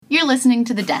You're listening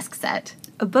to The Desk Set,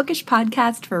 a bookish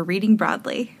podcast for reading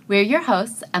broadly. We're your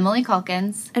hosts, Emily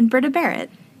Calkins and Britta Barrett.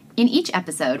 In each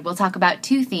episode, we'll talk about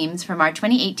 2 themes from our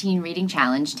 2018 reading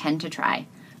challenge, 10 to Try.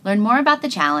 Learn more about the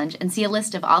challenge and see a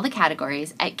list of all the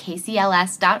categories at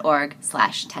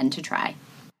kcls.org/10 to try.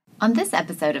 On this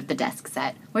episode of The Desk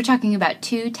Set, we're talking about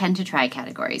 2 10 to Try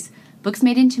categories: books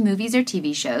made into movies or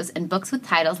TV shows, and books with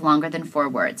titles longer than 4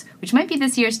 words, which might be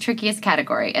this year's trickiest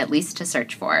category, at least to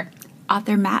search for.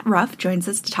 Author Matt Ruff joins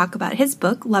us to talk about his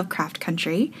book, Lovecraft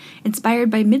Country. Inspired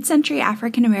by mid-century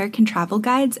African-American travel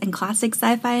guides and classic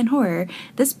sci-fi and horror,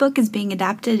 this book is being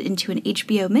adapted into an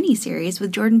HBO miniseries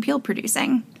with Jordan Peele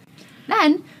producing.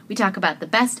 Then, we talk about the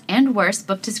best and worst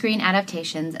book-to-screen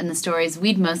adaptations and the stories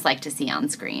we'd most like to see on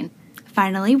screen.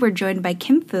 Finally, we're joined by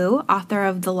Kim Fu, author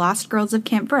of The Lost Girls of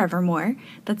Camp Forevermore,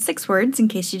 that's 6 words in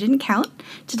case you didn't count,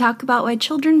 to talk about why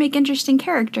children make interesting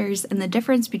characters and the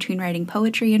difference between writing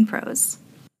poetry and prose.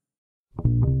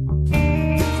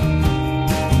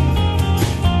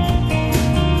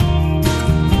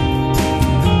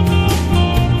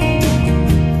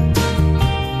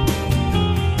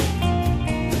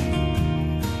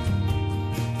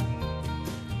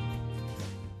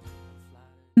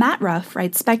 Matt Ruff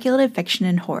writes speculative fiction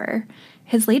and horror.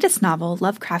 His latest novel,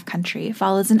 Lovecraft Country,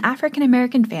 follows an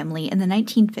African-American family in the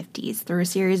 1950s through a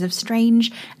series of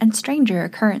strange and stranger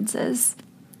occurrences.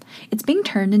 It's being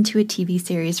turned into a TV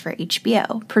series for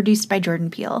HBO, produced by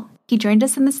Jordan Peele. He joined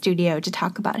us in the studio to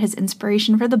talk about his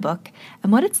inspiration for the book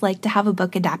and what it's like to have a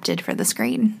book adapted for the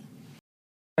screen.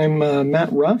 I'm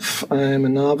Matt Ruff. I'm a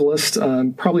novelist.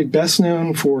 I'm probably best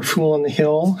known for Fool on the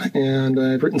Hill, and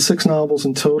I've written 6 novels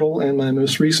in total, and my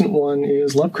most recent one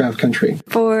is Lovecraft Country.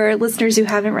 For listeners who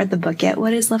haven't read the book yet,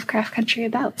 what is Lovecraft Country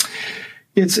about?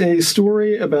 It's a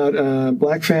story about a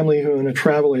black family who own a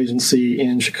travel agency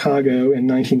in Chicago in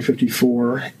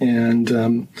 1954,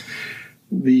 and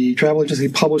the travel agency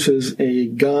publishes a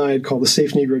guide called the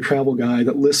Safe Negro Travel Guide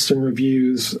that lists and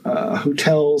reviews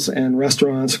hotels and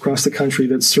restaurants across the country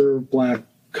that serve black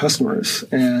customers.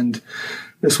 And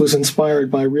this was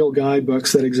inspired by real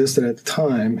guidebooks that existed at the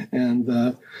time. And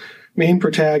the main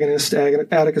protagonist,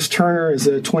 Atticus Turner, is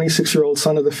a 26-year-old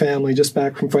son of the family just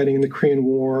back from fighting in the Korean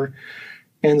War,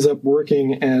 ends up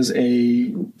working as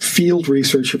a field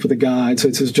researcher for the guide. So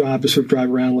it's his job to sort of drive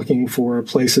around looking for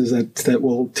places that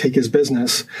will take his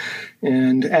business.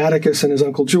 And Atticus and his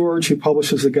Uncle George, who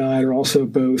publishes the guide, are also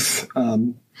both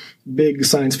big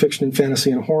science fiction and fantasy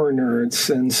and horror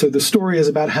nerds. And so the story is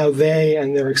about how they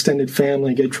and their extended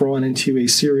family get drawn into a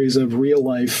series of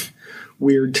real-life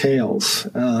weird tales.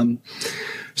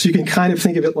 So you can kind of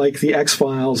think of it like the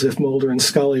X-Files if Mulder and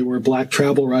Scully were black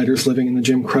travel writers living in the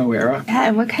Jim Crow era. Yeah,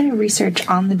 and what kind of research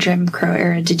on the Jim Crow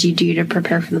era did you do to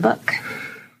prepare for the book?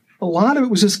 A lot of it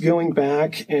was just going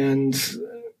back, and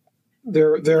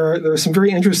there are some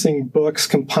very interesting books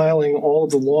compiling all of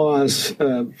the laws,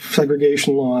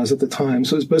 segregation laws at the time.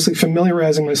 So it was basically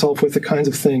familiarizing myself with the kinds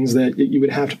of things that you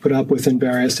would have to put up with in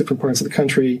various different parts of the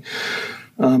country.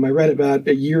 I read about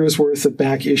a year's worth of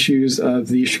back issues of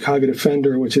the Chicago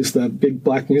Defender, which is the big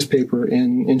black newspaper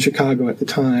in Chicago at the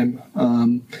time,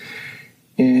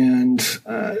 and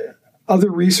other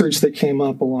research that came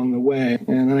up along the way.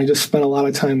 And then I just spent a lot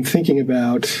of time thinking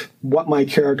about what my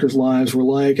characters' lives were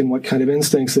like and what kind of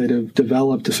instincts they'd have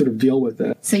developed to sort of deal with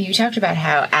it. So you talked about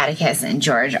how Atticus and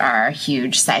George are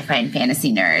huge sci-fi and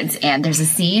fantasy nerds, and there's a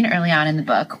scene early on in the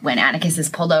book when Atticus is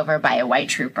pulled over by a white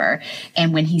trooper,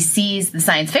 and when he sees the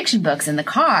science fiction books in the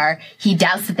car, he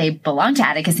doubts that they belong to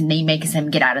Atticus, and he makes him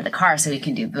get out of the car so he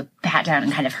can do the pat down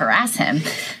and kind of harass him.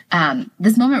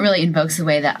 This moment really invokes the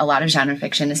way that a lot of genre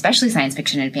fiction, especially science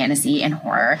fiction and fantasy and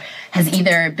horror, has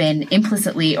either been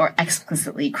implicitly or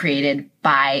explicitly created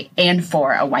by and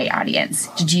for a white audience.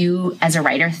 Did you, as a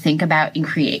writer, think about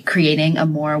creating a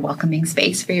more welcoming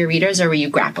space for your readers, or were you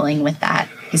grappling with that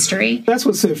history? That's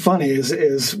what's so funny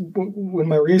is when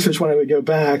my research, when I would go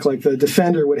back, like the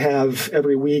Defender would have,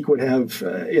 every week would have,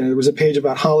 there was a page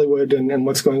about Hollywood and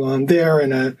what's going on there,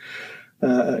 and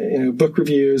book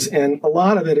reviews, and a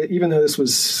lot of it, even though this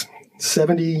was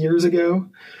 70 years ago,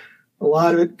 a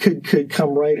lot of it could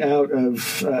come right out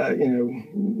of,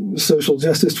 social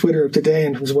justice Twitter of today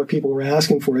in terms of what people were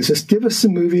asking for. Is just give us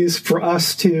some movies for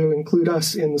us to include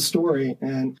us in the story.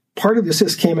 And part of this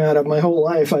just came out of my whole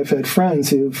life. I've had friends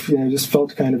who've, just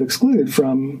felt kind of excluded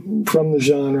from the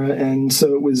genre. And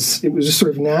so it was just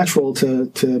sort of natural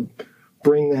to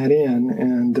bring that in.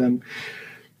 And,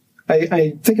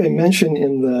 I think I mentioned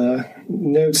in the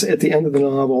notes at the end of the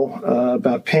novel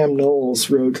about Pam Knowles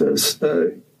wrote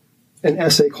an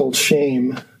essay called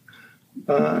Shame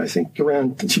I think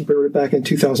she wrote it back in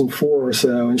 2004 or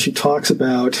so, and she talks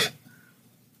about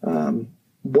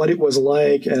what it was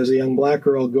like as a young black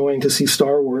girl going to see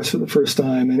Star Wars for the first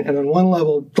time. And on one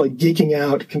level, like geeking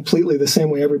out completely the same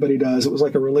way everybody does. It was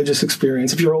like a religious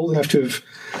experience, if you're old enough to have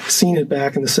seen it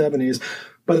back in the 70s.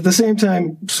 But at the same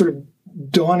time, sort of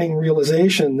dawning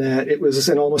realization that it was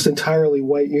an almost entirely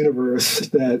white universe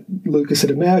that Lucas had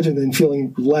imagined, and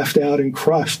feeling left out and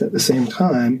crushed at the same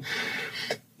time.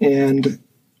 And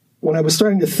when I was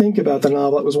starting to think about the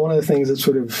novel, it was one of the things that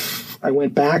sort of I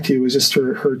went back to, was just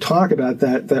her talk about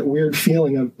that weird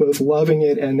feeling of both loving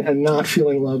it and not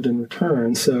feeling loved in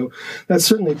return. So that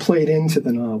certainly played into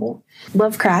the novel.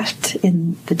 Lovecraft,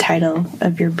 in the title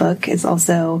of your book, is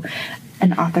also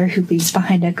an author who leaves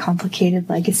behind a complicated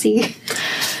legacy.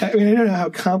 I mean, I don't know how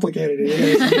complicated it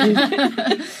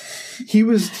is. He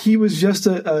was just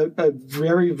a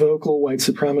very vocal white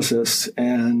supremacist,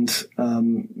 and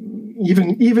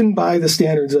even by the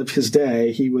standards of his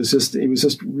day, he was just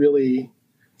really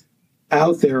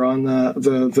out there on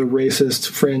the racist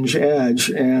fringe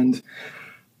edge. And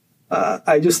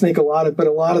I just think a lot of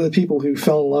the people who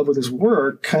fell in love with his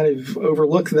work kind of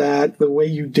overlook that the way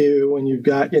you do when you've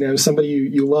got, somebody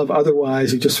you love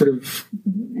otherwise. You just sort of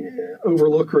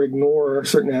overlook or ignore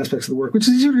certain aspects of the work, which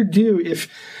is easier to do if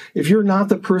you're not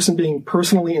the person being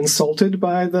personally insulted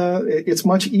by it's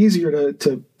much easier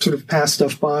to sort of pass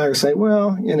stuff by or say,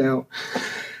 well,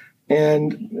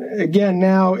 And again,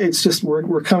 now it's just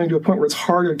we're coming to a point where it's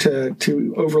harder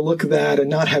to overlook that and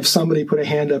not have somebody put a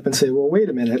hand up and say, well, wait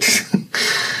a minute.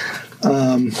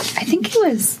 I think it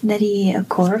was Nnedi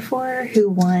Okorafor who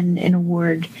won an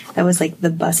award that was like the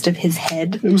bust of his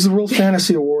head. It was the World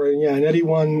Fantasy Award, and Nnedi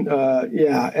won.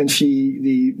 And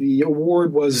the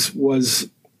award was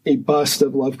a bust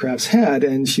of Lovecraft's head,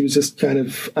 and she was just kind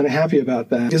of unhappy about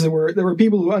that, because there were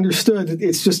people who understood that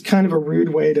it's just kind of a rude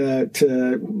way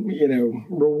to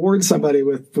reward somebody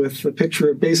with a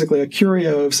picture of basically a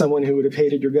curio of someone who would have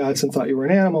hated your guts and thought you were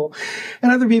an animal,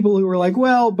 and other people who were like,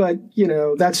 well, but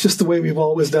that's just the way we've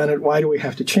always done it. Why do we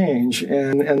have to change?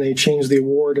 And they changed the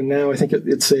award, and now I think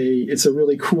it's a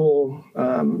really cool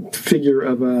figure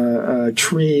of a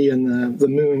tree and the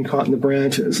moon caught in the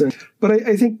branches. But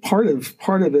I think part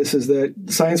of this is that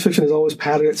science fiction has always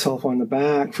patted itself on the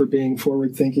back for being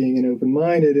forward-thinking and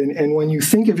open-minded. And when you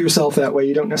think of yourself that way,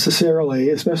 you don't necessarily,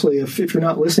 especially if you're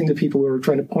not listening to people who are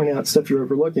trying to point out stuff you're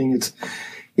overlooking,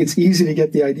 it's easy to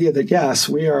get the idea that, yes,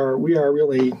 we are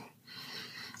really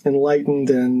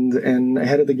enlightened and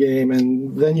ahead of the game,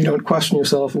 and then you don't question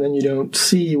yourself, and then you don't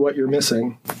see what you're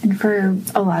missing. And for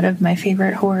a lot of my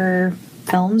favorite horror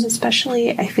films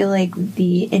especially, I feel like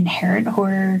the inherent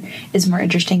horror is more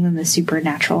interesting than the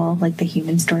supernatural, like the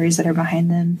human stories that are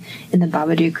behind them. In The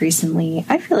Babadook recently,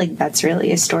 I feel like that's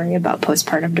really a story about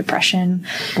postpartum depression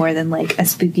more than like a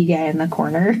spooky guy in the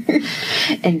corner.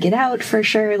 And Get Out, for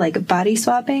sure, like body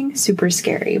swapping, super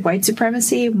scary. White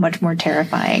supremacy, much more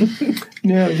terrifying.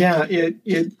 No, yeah,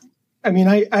 I mean,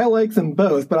 I like them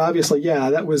both, but obviously,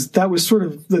 yeah, that was sort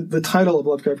of the title of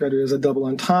Lovecraft Country is a double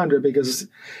entendre, because,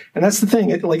 and that's the thing,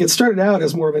 it started out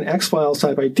as more of an X-Files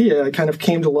type idea. I kind of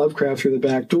came to Lovecraft through the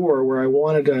back door, where I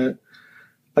wanted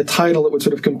a title that would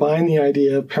sort of combine the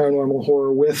idea of paranormal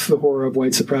horror with the horror of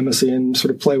white supremacy and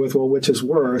sort of play with, well, which is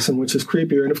worse and which is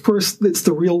creepier. And of course, it's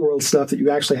the real world stuff that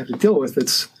you actually have to deal with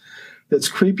that's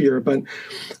creepier. But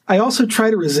I also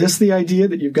try to resist the idea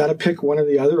that you've got to pick one or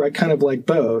the other. I kind of like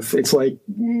both. It's like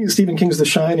Stephen King's The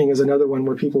Shining is another one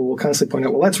where people will constantly point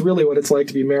out, well, that's really what it's like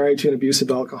to be married to an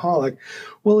abusive alcoholic.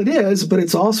 Well, it is, but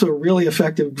it's also a really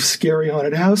effective, scary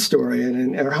haunted house story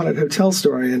and a haunted hotel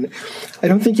story. And I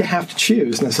don't think you have to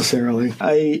choose necessarily.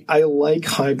 I like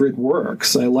hybrid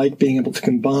works. I like being able to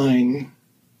combine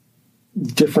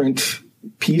different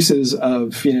pieces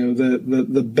of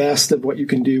the best of what you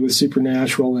can do with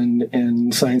supernatural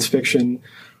and science fiction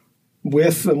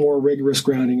with a more rigorous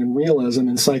grounding in realism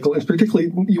and cycle. And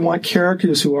particularly, you want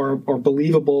characters who are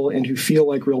believable and who feel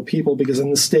like real people, because then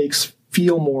the stakes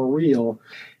feel more real.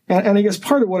 And I guess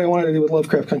part of what I wanted to do with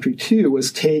Lovecraft Country too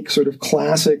was take sort of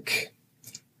classic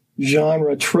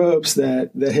genre tropes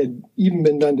that had even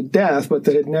been done to death, but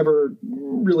that had never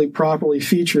really properly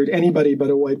featured anybody but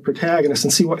a white protagonist,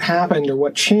 and see what happened or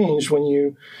what changed when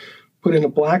you put in a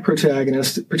black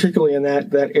protagonist, particularly in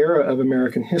that era of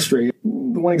American history.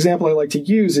 The one example I like to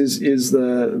use is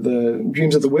the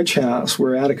Dreams of the Witch House,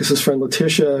 where Atticus's friend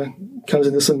Letitia comes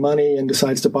into some money and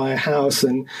decides to buy a house.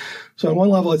 And so on one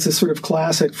level, it's this sort of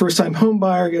classic first-time home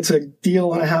buyer gets a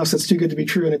deal on a house that's too good to be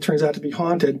true, and it turns out to be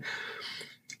haunted.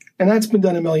 And that's been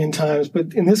done a million times.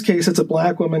 But in this case, it's a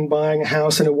black woman buying a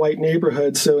house in a white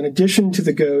neighborhood. So in addition to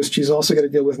the ghost, she's also got to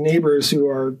deal with neighbors who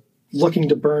are looking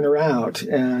to burn her out.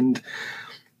 And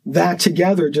that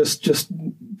together just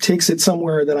takes it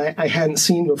somewhere that I hadn't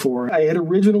seen before. I had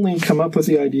originally come up with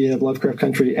the idea of Lovecraft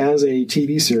Country as a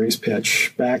TV series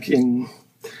pitch back in,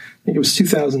 I think it was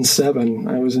 2007.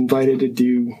 I was invited to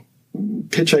do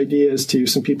pitch ideas to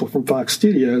some people from Fox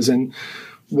Studios, and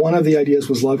one of the ideas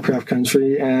was Lovecraft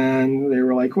Country, and they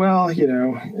were like, well, I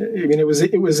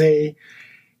mean,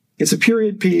 it's a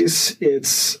period piece.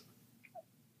 It's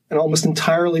an almost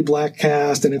entirely black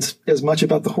cast, and it's as much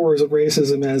about the horrors of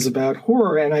racism as about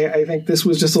horror. And I think this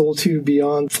was just a little too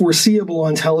beyond foreseeable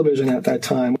on television at that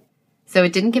time. So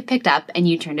it didn't get picked up, and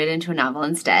you turned it into a novel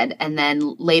instead. And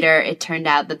then later it turned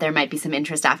out that there might be some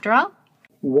interest after all.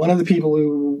 One of the people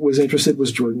who was interested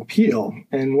was Jordan Peele.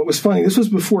 And what was funny, this was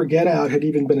before Get Out had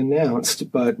even been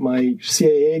announced, but my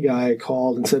CAA guy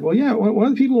called and said, well, yeah, one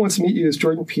of the people who wants to meet you is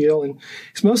Jordan Peele, and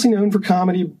he's mostly known for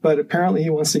comedy, but apparently he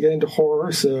wants to get into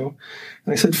horror. So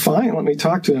and I said, fine, let me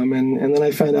talk to him. And then I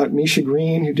found out Misha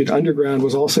Green, who did Underground,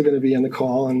 was also going to be on the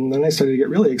call. And then I started to get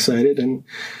really excited. And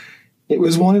it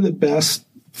was one of the best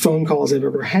phone calls I've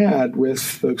ever had with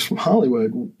folks from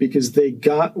Hollywood, because they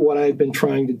got what I'd been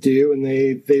trying to do, and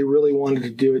they really wanted to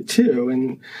do it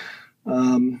too.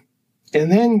 And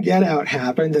then Get Out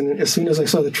happened, and as soon as I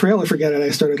saw the trailer for Get Out, I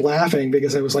started laughing,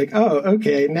 because I was like, oh,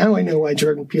 okay, now I know why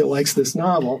Jordan Peele likes this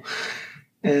novel.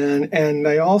 And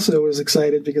I also was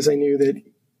excited because I knew that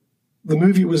the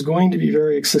movie was going to be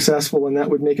very successful, and that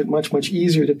would make it much, much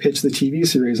easier to pitch the TV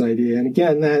series idea. And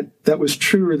again, that was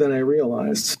truer than I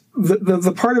realized.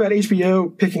 The part about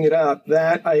HBO picking it up,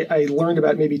 that I learned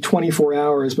about maybe 24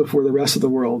 hours before the rest of the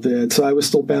world did. So I was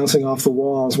still bouncing off the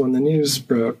walls when the news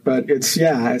broke. But it's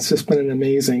just been an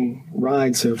amazing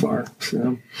ride so far.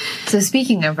 So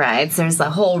speaking of rides, there's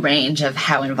a whole range of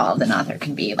how involved an author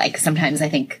can be. Like sometimes I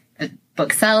think the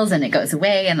book sells and it goes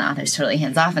away and the author's totally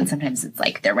hands off, and sometimes it's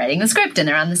like they're writing the script and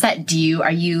they're on the set.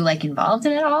 Are you like involved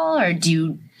in it all, or do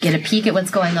you get a peek at what's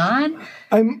going on?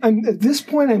 I'm at this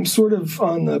point, I'm sort of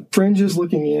on the fringes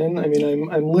looking in. I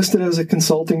mean, I'm listed as a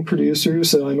consulting producer,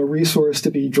 so I'm a resource to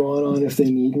be drawn on if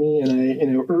they need me.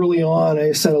 And early on,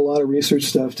 I sent a lot of research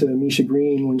stuff to Misha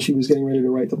Green when she was getting ready to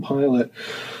write the pilot.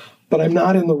 But I'm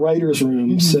not in the writer's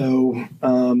room, so,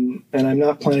 and I'm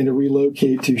not planning to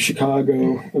relocate to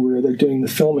Chicago where they're doing the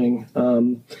filming.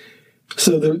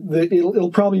 So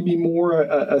it'll probably be more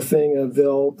a thing of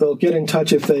they'll get in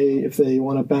touch if they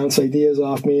want to bounce ideas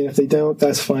off me, and if they don't,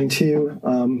 that's fine too.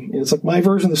 It's like my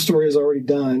version of the story is already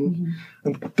done. Mm-hmm.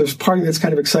 And there's part of me that's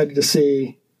kind of excited to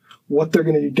see what they're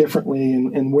going to do differently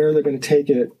and where they're going to take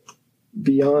it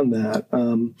beyond that.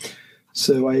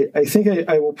 So I think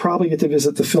I will probably get to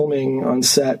visit the filming on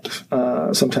set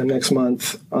sometime next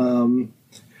month.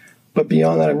 But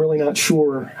beyond that, I'm really not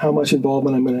sure how much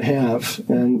involvement I'm going to have.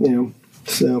 And,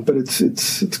 but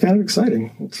it's kind of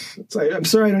exciting. I'm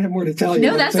sorry I don't have more to tell you.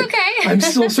 No, that's okay. I'm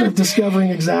still sort of discovering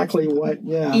exactly what,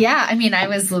 yeah. Yeah, I mean, I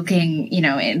was looking,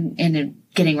 in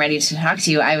getting ready to talk to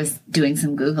you, I was doing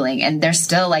some Googling, and they're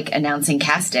still like announcing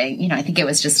casting. I think it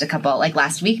was just a couple, like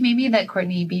last week maybe, that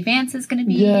Courtney B. Vance is going to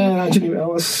be. Yeah, Jenny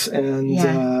Ellis, and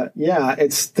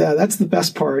it's that's the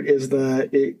best part is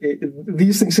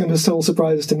these things come as total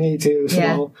surprises to me too.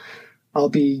 So I'll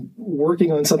be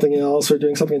working on something else or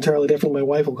doing something entirely different. My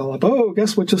wife will call up, oh,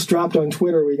 guess what just dropped on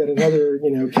Twitter? We got another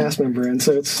cast member, and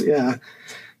so it's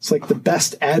like the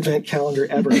best advent calendar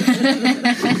ever.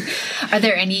 Are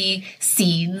there any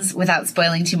scenes, without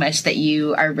spoiling too much, that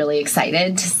you are really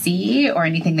excited to see, or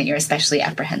anything that you're especially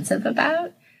apprehensive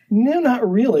about? No, not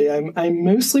really. I'm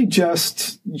mostly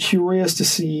just curious to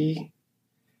see.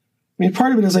 I mean,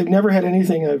 part of it is I've never had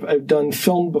anything I've done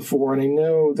filmed before, and I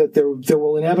know that there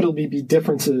will inevitably be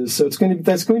differences. So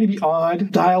that's going to be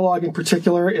odd. Dialogue in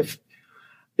particular, if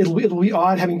it'll be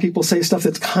odd having people say stuff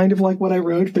that's kind of like what I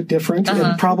wrote, but different,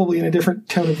 and probably in a different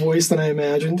tone of voice than I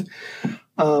imagined.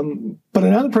 But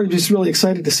another part, I'm just really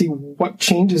excited to see what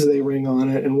changes they bring on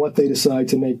it and what they decide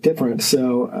to make different.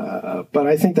 So, but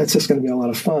I think that's just going to be a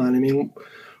lot of fun. I mean,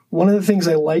 one of the things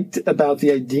I liked about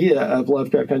the idea of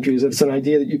Lovecraft Country is that it's an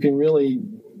idea that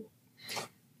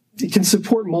it can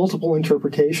support multiple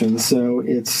interpretations. So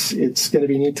it's going to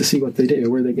be neat to see what they do,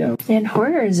 where they go. And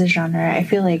horror is a genre. I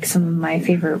feel like some of my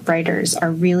favorite writers are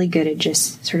really good at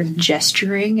just sort of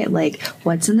gesturing at like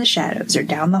what's in the shadows or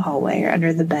down the hallway or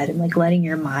under the bed, and like letting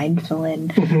your mind fill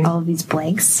in all of these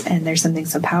blanks. And there's something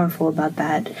so powerful about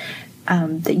that.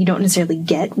 That you don't necessarily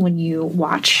get when you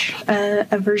watch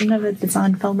a version of it that's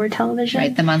on film or television.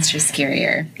 Right, the monster's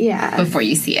scarier. Yeah. Before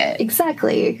you see it.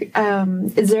 Exactly.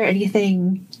 Is there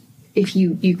anything if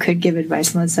you could give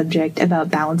advice on the subject about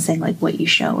balancing like what you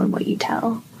show and what you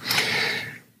tell.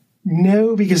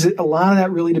 No, because a lot of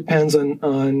that really depends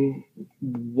on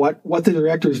what the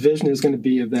director's vision is going to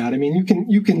be of that. I mean,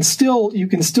 you can still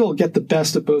get the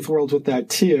best of both worlds with that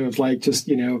too. Of like just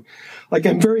like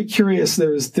I'm very curious.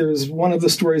 There's one of the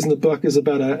stories in the book is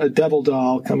about a devil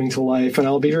doll coming to life, and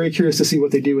I'll be very curious to see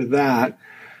what they do with that.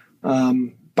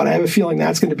 But I have a feeling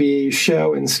that's going to be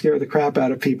show and scare the crap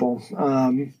out of people.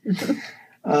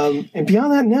 And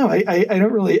beyond that, no, I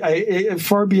don't really,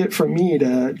 far be it from me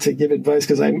to give advice,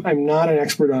 because I'm not an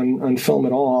expert on film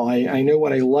at all. I know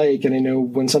what I like and I know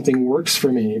when something works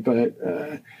for me, but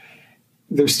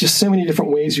there's just so many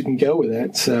different ways you can go with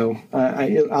it. So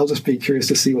I'll just be curious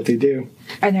to see what they do.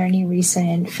 Are there any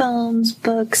recent films,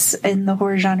 books in the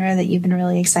horror genre that you've been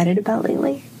really excited about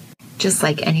lately? Just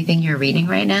like anything you're reading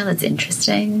right now that's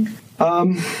interesting?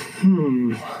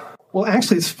 Well,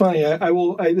 actually, it's funny.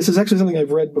 This is actually something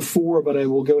I've read before, but I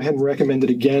will go ahead and recommend it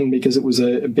again because it was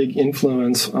a big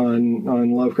influence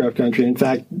on Lovecraft Country. In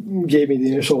fact, gave me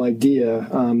the initial idea.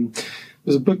 It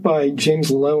was a book by James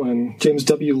W.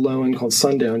 Lowen, called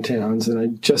Sundown Towns,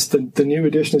 and the new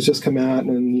edition has just come out,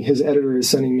 and his editor is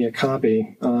sending me a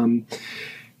copy.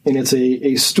 And it's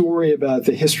a story about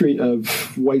the history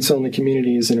of whites-only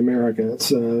communities in America.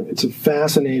 It's a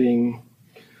fascinating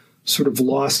sort of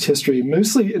lost history,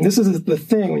 mostly, and this is the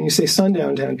thing, when you say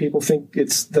Sundown Town, people think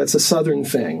that's a Southern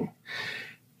thing.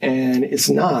 And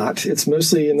it's not. It's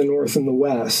mostly in the North and the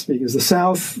West, because the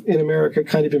South in America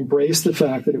kind of embraced the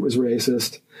fact that it was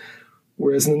racist,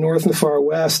 whereas in the North and the far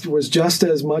West was just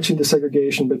as much into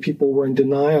segregation, but people were in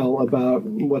denial about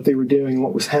what they were doing and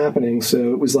what was happening.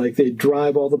 So it was like they'd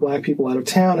drive all the black people out of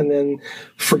town and then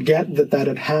forget that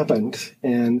had happened.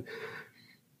 And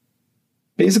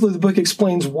basically, the book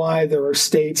explains why there are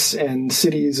states and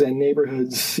cities and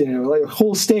neighborhoods, like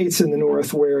whole states in the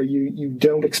North where you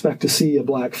don't expect to see a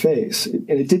black face. And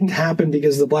it didn't happen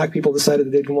because the black people decided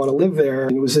that they didn't want to live there.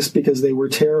 It was just because they were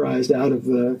terrorized out of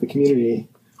the community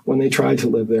when they tried to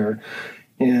live there.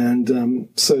 And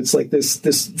so it's like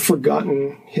this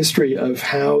forgotten history of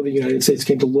how the United States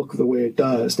came to look the way it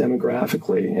does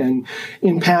demographically. And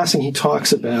in passing, he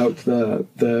talks about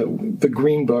the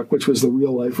Green Book, which was the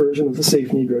real life version of the Safe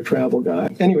Negro Travel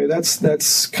Guide. Anyway,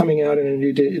 that's coming out in a new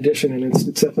edition, and it's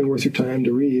definitely worth your time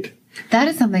to read. That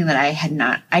is something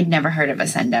that I'd never heard of a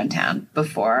Sundown Town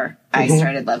before I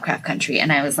started Lovecraft Country.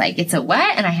 And I was like, it's a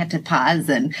what? And I had to pause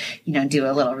and, do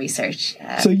a little research.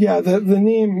 So yeah, the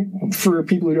name, for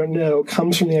people who don't know,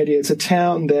 comes from the idea it's a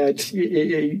town that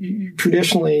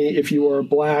traditionally, if you are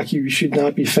black, you should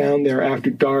not be found there after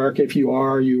dark. If you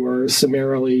are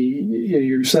summarily,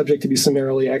 you're subject to be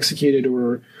summarily executed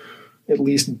or at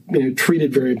least,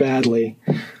 treated very badly.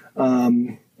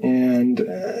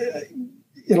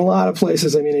 In a lot of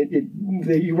places, I mean,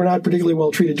 you were not particularly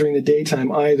well treated during the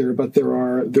daytime either, but there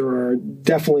are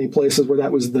definitely places where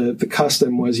that was the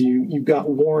custom, was you got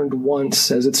warned once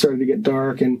as it started to get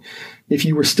dark, and if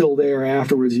you were still there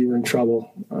afterwards, you were in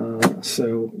trouble.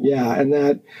 So yeah, and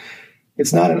that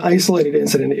it's not an isolated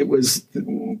incident. It was,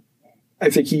 I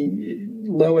think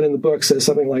Lowen in the book says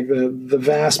something like the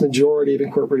vast majority of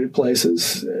incorporated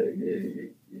places,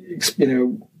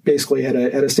 basically had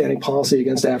a standing policy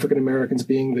against African Americans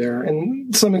being there,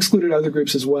 and some excluded other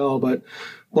groups as well. But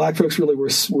black folks really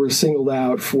were singled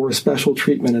out for special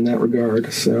treatment in that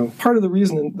regard. So part of the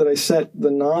reason that I set the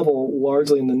novel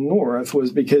largely in the North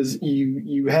was because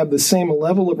you have the same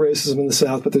level of racism in the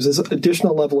South, but there's this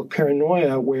additional level of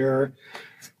paranoia where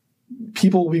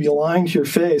people will be lying to your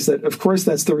face that, of course,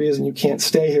 that's the reason you can't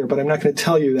stay here, but I'm not going to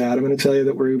tell you that. I'm going to tell you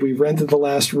that we rented the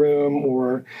last room,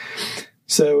 or.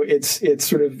 So it's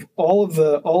sort of all of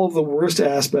the worst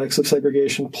aspects of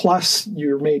segregation, plus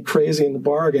you're made crazy in the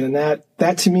bargain, and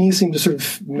that to me seemed to sort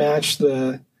of match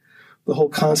the whole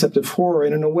concept of horror,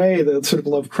 and in a way the sort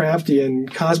of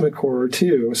Lovecraftian cosmic horror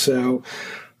too. So,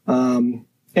 and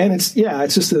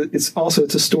it's also a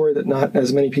story that not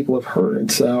as many people have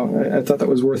heard. So I thought that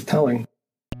was worth telling.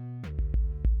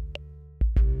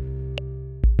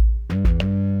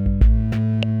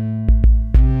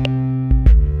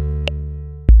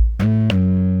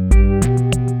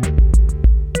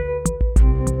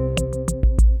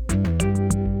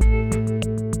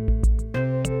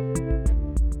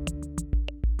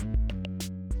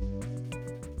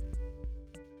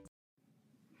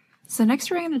 So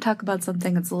next we're going to talk about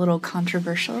something that's a little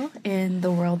controversial in the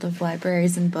world of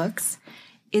libraries and books.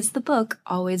 Is the book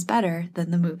always better than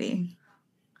the movie?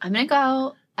 I'm going to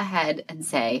go ahead and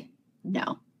say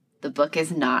no. The book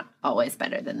is not always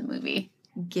better than the movie.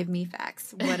 Give me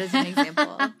facts. What is an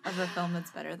example of of a film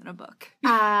that's better than a book?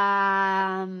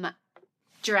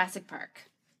 Jurassic Park.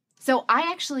 So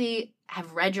I actually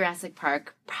have read Jurassic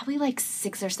Park probably like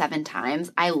 6 or 7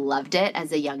 times. I loved it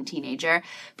as a young teenager,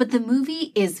 but the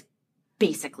movie is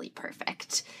basically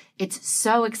perfect. It's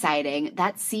so exciting.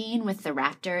 That scene with the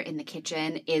raptor in the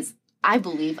kitchen is, I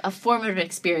believe, a formative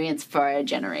experience for a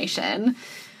generation.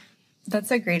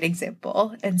 That's a great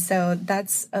example. And so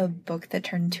that's a book that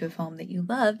turned into a film that you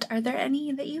loved. Are there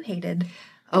any that you hated?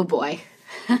 Oh boy.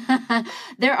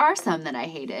 There are some that I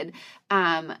hated.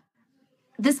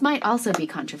 This might also be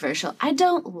controversial. I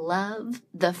don't love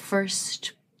the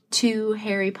first 2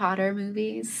 Harry Potter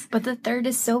movies. But the third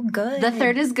is so good. The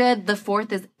third is good. The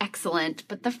fourth is excellent.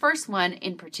 But the first one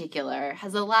in particular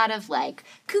has a lot of like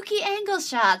kooky angle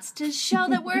shots to show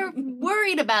that we're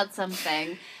worried about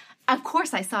something. Of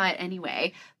course, I saw it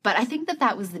anyway, but I think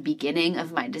that was the beginning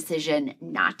of my decision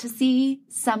not to see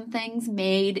some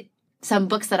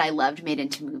books that I loved made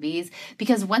into movies,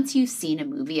 because once you've seen a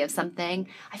movie of something,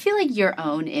 I feel like your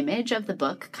own image of the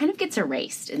book kind of gets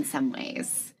erased in some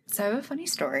ways. So I have a funny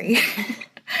story.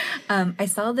 I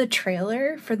saw the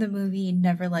trailer for the movie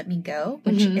Never Let Me Go,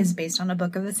 which is based on a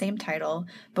book of the same title,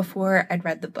 before I'd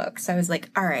read the book. So I was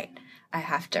like, all right, I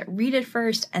have to read it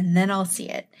first and then I'll see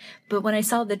it. But when I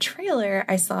saw the trailer,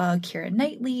 I saw Keira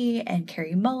Knightley and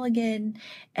Carey Mulligan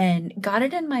and got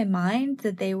it in my mind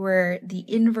that they were the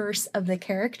inverse of the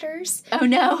characters. Oh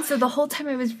no. So the whole time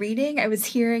I was reading, I was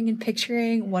hearing and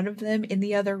picturing one of them in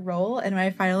the other role. And when I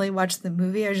finally watched the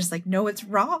movie, I was just like, no, it's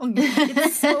wrong.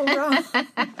 It's so wrong.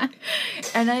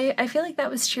 And I feel like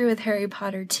that was true with Harry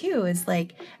Potter too, is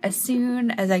like, as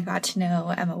soon as I got to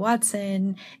know Emma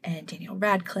Watson and Daniel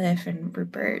Radcliffe and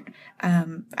Rupert,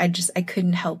 I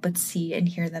couldn't help but see and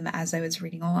hear them as I was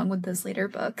reading along with those later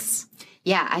books.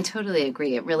 Yeah, I totally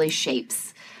agree. It really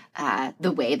shapes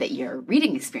the way that your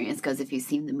reading experience goes if you've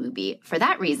seen the movie. For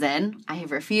that reason, I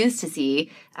have refused to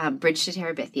see Bridge to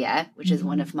Terabithia, which is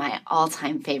one of my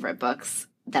all-time favorite books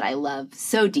that I love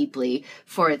so deeply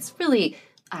for its really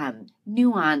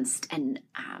nuanced and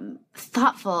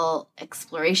thoughtful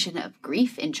exploration of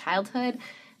grief in childhood.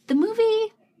 The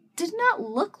movie did not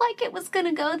look like it was going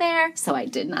to go there, so I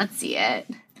did not see it.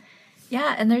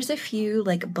 Yeah, and there's a few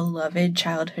like beloved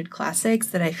childhood classics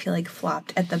that I feel like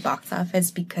flopped at the box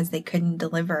office because they couldn't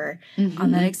deliver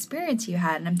on that experience you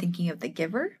had. And I'm thinking of The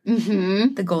Giver,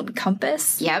 The Golden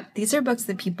Compass. Yep. These are books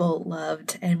that people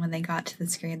loved, and when they got to the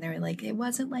screen, they were like, it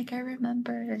wasn't like I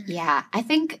remember. Yeah, I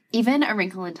think even A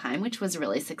Wrinkle in Time, which was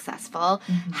really successful,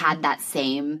 had that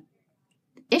same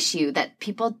issue that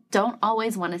people don't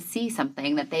always want to see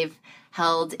something that they've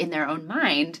held in their own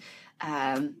mind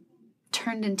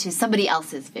turned into somebody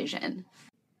else's vision.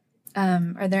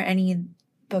 Are there any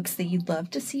books that you'd love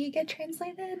to see get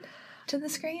translated to the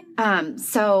screen?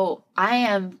 So I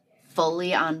am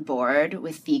fully on board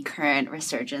with the current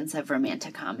resurgence of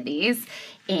romantic comedies,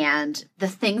 and the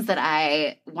things that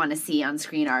I want to see on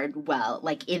screen are, well,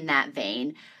 like in that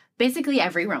vein, basically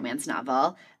every romance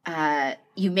novel.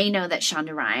 You may know that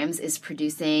Shonda Rhimes is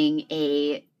producing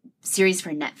a series for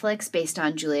Netflix based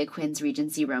on Julia Quinn's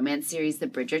Regency romance series, The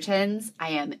Bridgertons. I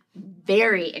am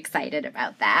very excited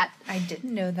about that. I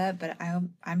didn't know that, but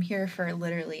I'm here for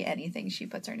literally anything she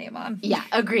puts her name on. Yeah,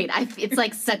 agreed. It's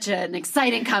like such an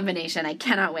exciting combination. I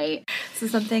cannot wait. So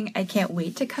something I can't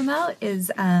wait to come out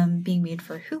is being made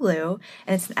for Hulu,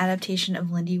 and it's an adaptation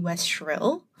of Lindy West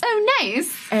Shrill. Oh,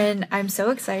 nice. And I'm so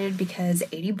excited because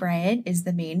Adie Bryant is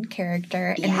the main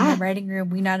character. And in the writing room,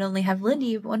 we not only have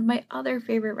Lindy, but one of my other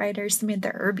favorite writers,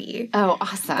 Samantha Irby. Oh,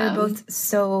 awesome. They're both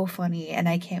so funny, and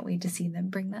I can't wait to see them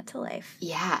bring that to life.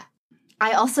 Yeah.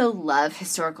 I also love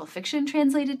historical fiction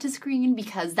translated to screen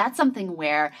because that's something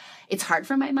where it's hard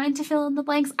for my mind to fill in the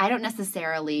blanks. I don't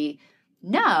necessarily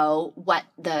know what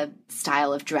the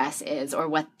style of dress is or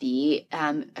what the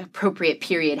appropriate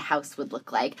period house would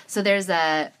look like. So there's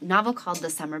a novel called The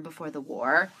Summer Before the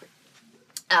War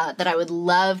that I would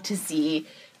love to see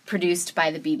produced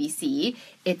by the BBC.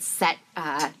 It's set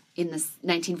in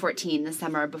 1914, the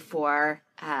summer before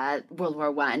World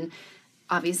War I.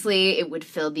 Obviously, it would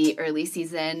fill the early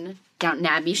season Downton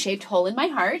Abbey-shaped hole in my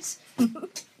heart.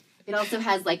 It also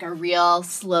has like a real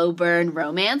slow burn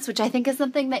romance, which I think is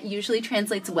something that usually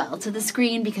translates well to the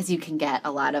screen because you can get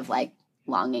a lot of like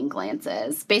longing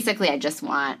glances. Basically, I just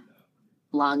want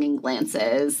longing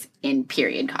glances in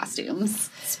period costumes.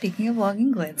 Speaking of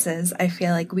longing glances, I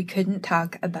feel like we couldn't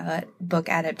talk about book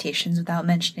adaptations without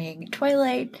mentioning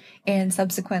Twilight and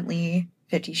subsequently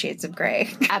 50 Shades of Grey.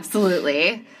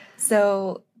 Absolutely.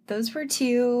 So those were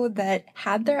two that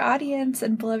had their audience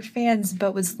and beloved fans,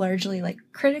 but was largely like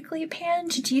critically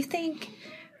panned. Do you think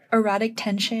erotic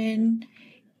tension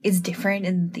is different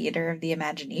in theater of the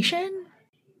imagination?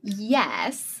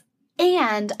 Yes.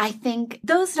 And I think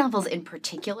those novels in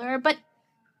particular, but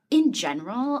in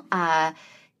general,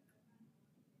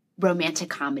 romantic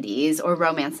comedies or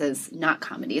romances, not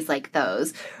comedies like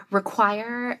those,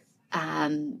 require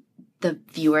the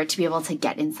viewer to be able to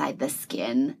get inside the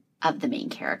skin of the main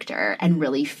character and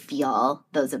really feel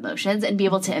those emotions and be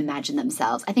able to imagine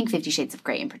themselves. I think 50 Shades of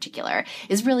Grey in particular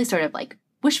is really sort of like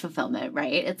wish fulfillment,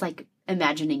 right? It's like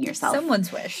imagining yourself.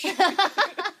 Someone's wish.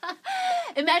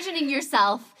 Imagining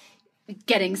yourself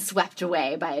getting swept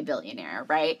away by a billionaire,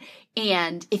 right?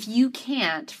 And if you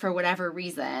can't, for whatever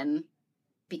reason,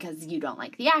 because you don't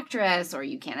like the actress or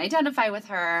you can't identify with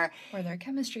her. Or their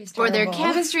chemistry's terrible. Or their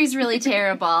chemistry's really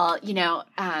terrible.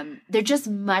 They're just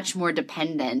much more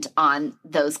dependent on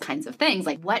those kinds of things.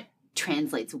 Like what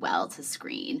translates well to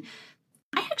screen.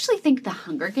 I actually think the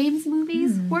Hunger Games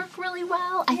movies work really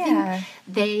well. I think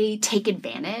they take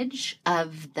advantage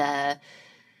of the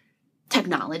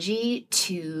technology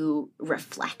to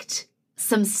reflect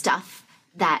some stuff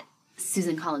that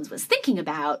Susan Collins was thinking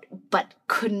about, but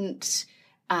couldn't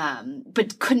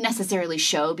necessarily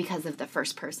show because of the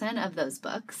first person of those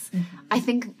books. Mm-hmm. I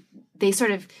think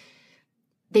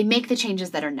they make the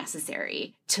changes that are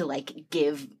necessary to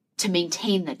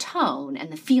maintain the tone and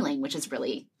the feeling, which is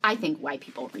really, I think, why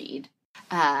people read.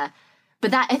 But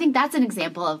I think that's an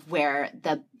example of where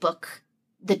the book,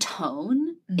 the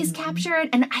tone is captured.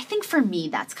 And I think for me,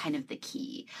 that's kind of the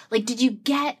key. Like, did you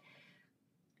get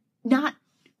not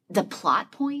the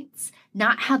plot points,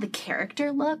 not how the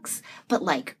character looks, but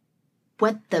like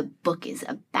what the book is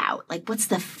about? Like, what's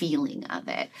the feeling of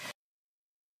it?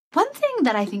 One thing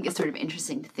that I think is sort of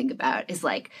interesting to think about is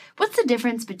like, what's the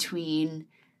difference between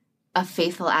a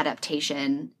faithful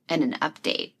adaptation and an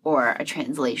update or a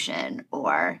translation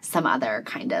or some other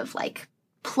kind of like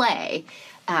play?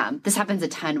 This happens a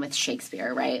ton with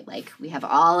Shakespeare, right? Like we have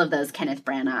all of those Kenneth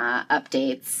Branagh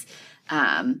updates.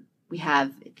 We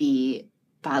have the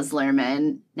Baz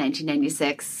Luhrmann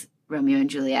 1996 Romeo and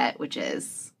Juliet, which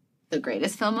is the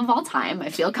greatest film of all time. I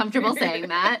feel comfortable saying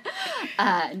that.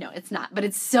 No, it's not, but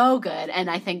it's so good. And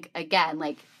I think, again,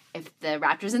 like if the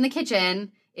Raptors in the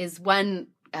Kitchen is one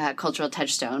cultural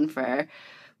touchstone for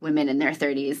women in their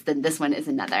 30s, then this one is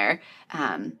another.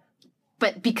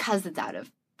 But because it's out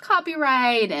of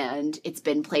copyright and it's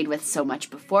been played with so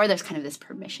much before, there's kind of this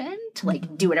permission to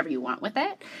like do whatever you want with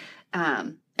it.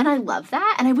 And I love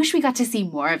that. And I wish we got to see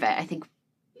more of it. I think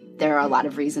there are a lot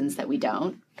of reasons that we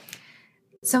don't.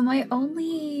 So my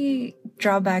only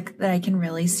drawback that I can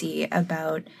really see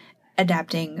about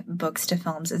adapting books to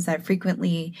films is that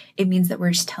frequently it means that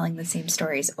we're just telling the same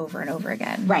stories over and over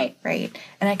again. Right. Right.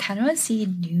 And I kind of want to see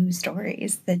new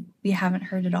stories that we haven't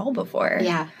heard at all before.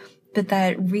 Yeah. But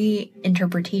that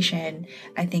reinterpretation,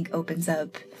 I think, opens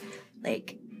up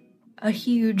like a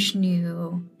huge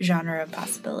new genre of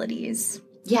possibilities.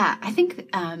 Yeah, I think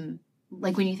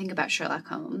like when you think about Sherlock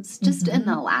Holmes, just in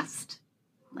the last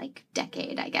like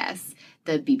decade, I guess,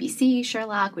 the BBC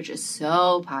Sherlock, which is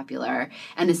so popular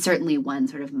and is certainly one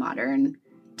sort of modern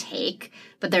take.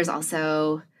 But there's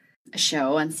also a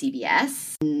show on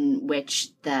CBS in which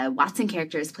the Watson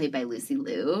character is played by Lucy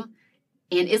Liu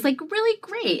and is like really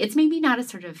great. It's maybe not as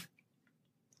sort of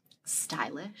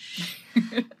stylish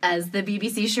as the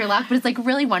BBC Sherlock, but it's like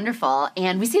really wonderful.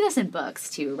 And we see this in books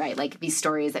too, right? Like these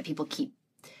stories that people keep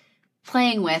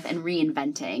playing with and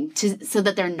reinventing so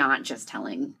that they're not just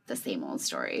telling the same old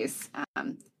stories.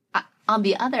 On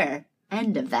the other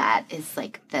end of that is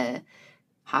like the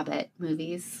Hobbit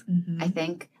movies, I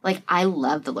think. Like I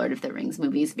love the Lord of the Rings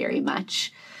movies very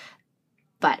much,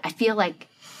 but I feel like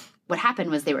what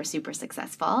happened was they were super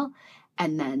successful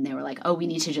and then they were like, oh, we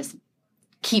need to just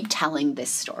keep telling this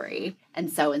story.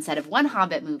 And so instead of one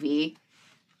Hobbit movie,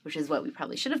 which is what we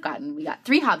probably should have gotten, we got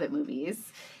 3 Hobbit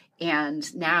movies.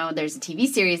 And now there's a TV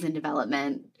series in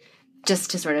development just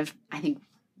to sort of, I think,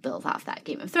 build off that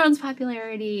Game of Thrones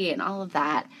popularity and all of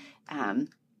that.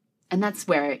 And that's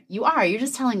where you're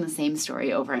just telling the same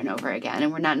story over and over again.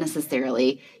 And we're not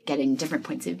necessarily getting different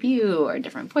points of view or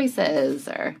different voices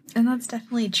And that's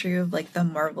definitely true of like the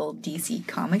Marvel DC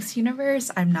Comics universe.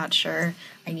 I'm not sure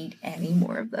I need any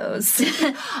more of those.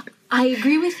 I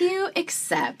agree with you,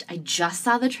 except I just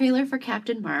saw the trailer for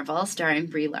Captain Marvel starring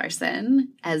Brie Larson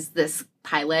as this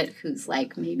pilot who's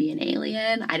like maybe an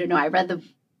alien. I don't know. I read the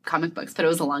comic books, but it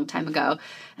was a long time ago.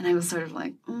 And I was sort of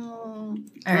like,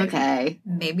 okay.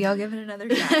 Maybe I'll give it another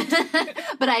shot.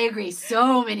 But I agree.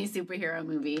 So many superhero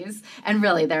movies. And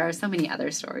really, there are so many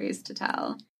other stories to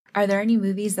tell. Are there any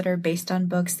movies that are based on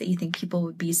books that you think people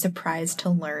would be surprised to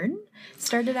learn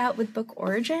started out with book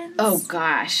origins? Oh,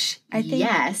 gosh. I think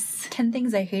yes. 10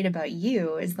 Things I Hate About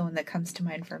You is the one that comes to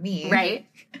mind for me. Right.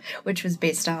 Which was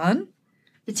based on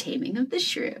The Taming of the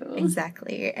Shrew.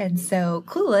 Exactly. And so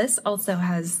Clueless also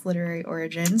has literary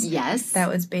origins. Yes. That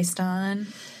was based on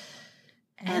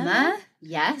Emma?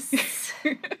 Yes.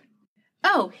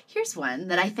 Oh, here's one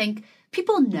that I think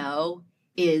people know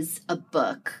is a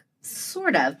book,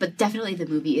 sort of, but definitely the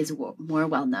movie is more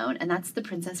well-known, and that's The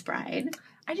Princess Bride.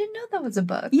 I didn't know that was a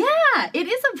book. Yeah, it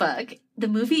is a book. The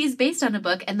movie is based on a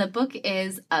book, and the book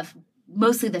is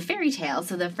mostly the fairy tale,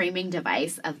 so the framing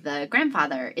device of the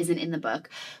grandfather isn't in the book,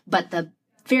 but the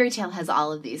fairy tale has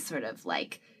all of these sort of,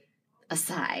 like,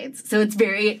 asides. So it's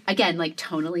very, again, like,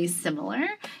 tonally similar.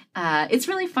 It's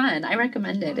really fun. I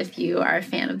recommend it if you are a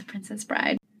fan of The Princess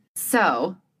Bride.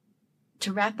 So,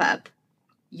 to wrap up,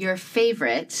 your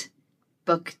favorite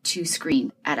book to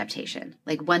screen adaptation,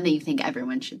 like one that you think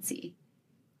everyone should see.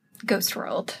 Ghost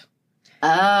World.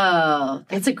 Oh,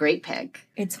 that's a great pick.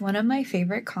 It's one of my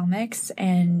favorite comics,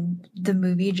 and the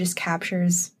movie just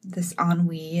captures this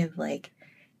ennui of, like,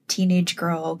 teenage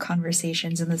girl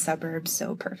conversations in the suburbs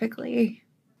so perfectly.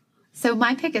 So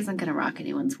my pick isn't going to rock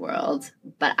anyone's world,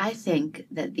 but I think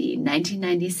that the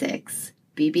 1996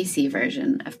 BBC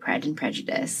version of Pride and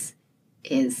Prejudice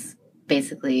is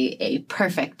basically a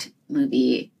perfect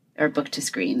movie or book to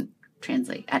screen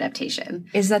adaptation.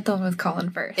 Is that the one with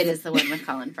Colin Firth? It is the one with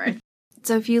Colin Firth.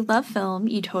 So if you love film,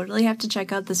 you totally have to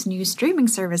check out this new streaming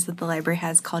service that the library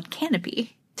has called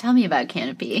Canopy. Tell me about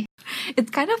Canopy. It's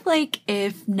kind of like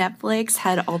if Netflix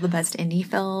had all the best indie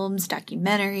films,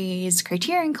 documentaries,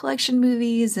 Criterion Collection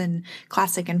movies, and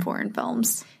classic and foreign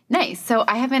films. Nice. So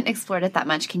I haven't explored it that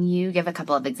much. Can you give a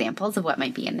couple of examples of what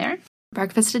might be in there?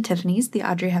 Breakfast at Tiffany's, the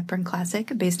Audrey Hepburn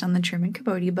classic based on the Truman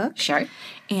Capote book. Sure.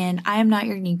 And I Am Not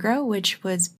Your Negro, which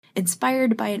was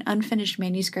inspired by an unfinished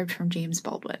manuscript from James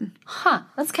Baldwin. Huh.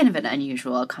 That's kind of an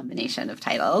unusual combination of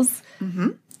titles. Mm-hmm.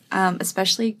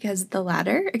 Especially because the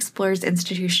latter explores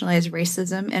institutionalized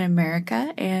racism in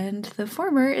America, and the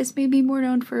former is maybe more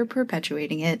known for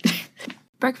perpetuating it.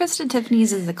 Breakfast at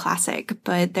Tiffany's is a classic,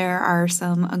 but there are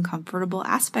some uncomfortable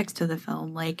aspects to the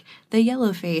film, like the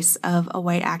yellow face of a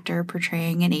white actor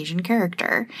portraying an Asian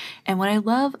character. And what I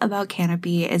love about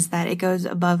Canopy is that it goes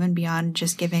above and beyond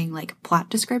just giving, like,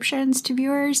 plot descriptions to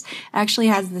viewers. It actually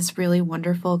has this really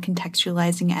wonderful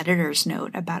contextualizing editor's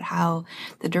note about how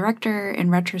the director, in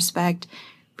retrospect,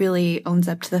 really owns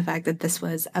up to the fact that this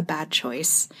was a bad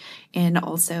choice, and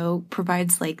also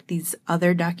provides, like, these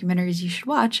other documentaries you should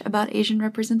watch about Asian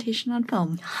representation on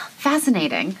film.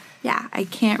 Fascinating. Yeah, I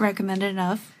can't recommend it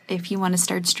enough. If you want to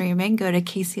start streaming, go to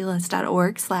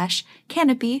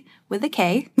kcls.org/canopy with a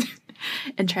K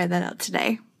and try that out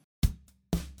today.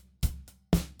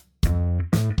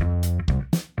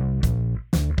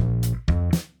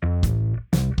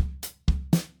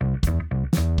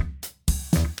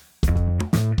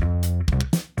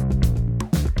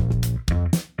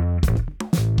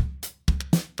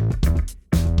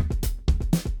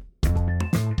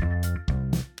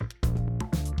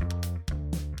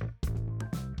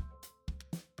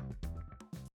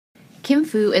 Kim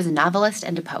Fu is a novelist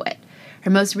and a poet. Her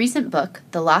most recent book,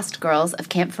 The Lost Girls of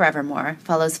Camp Forevermore,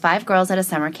 follows 5 girls at a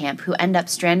summer camp who end up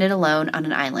stranded alone on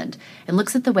an island and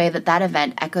looks at the way that that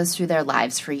event echoes through their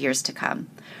lives for years to come.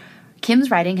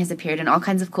 Kim's writing has appeared in all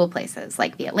kinds of cool places,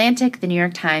 like The Atlantic, The New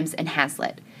York Times, and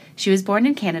Hazlitt. She was born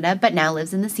in Canada, but now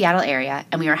lives in the Seattle area,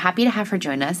 and we are happy to have her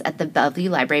join us at the Bellevue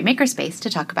Library Makerspace to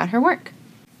talk about her work.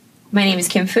 My name is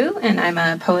Kim Fu, and I'm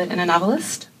a poet and a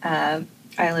novelist. I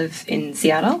live in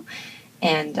Seattle,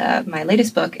 and my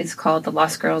latest book is called The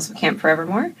Lost Girls of Camp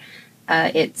Forevermore.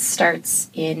 It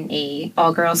starts in a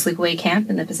all-girls sleepaway camp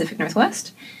in the Pacific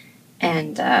Northwest,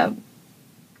 and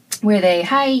where they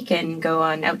hike and go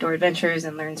on outdoor adventures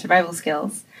and learn survival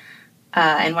skills.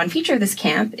 And one feature of this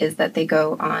camp is that they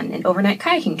go on an overnight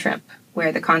kayaking trip,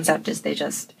 where the concept is they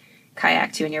just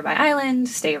kayak to a nearby island,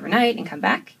 stay overnight, and come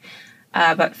back.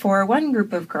 But for one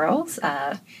group of girls,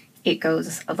 it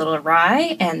goes a little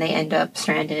awry, and they end up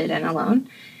stranded and alone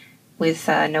with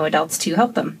no adults to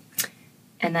help them.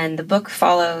 And then the book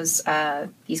follows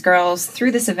these girls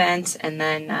through this event, and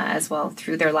then as well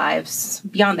through their lives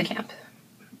beyond the camp.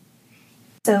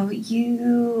 So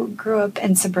you grew up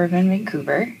in suburban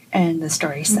Vancouver, and the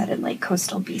story's set in, like,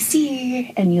 coastal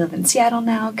BC, and you live in Seattle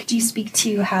now. Could you speak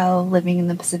to how living in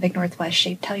the Pacific Northwest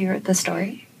shaped how you wrote the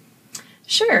story?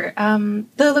 Sure.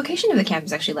 The location of the camp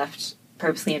is actually left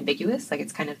purposely ambiguous, like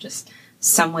it's kind of just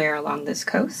somewhere along this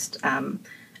coast.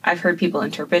 I've heard people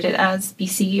interpret it as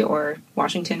BC or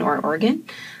Washington or Oregon.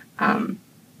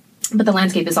 but the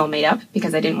landscape is all made up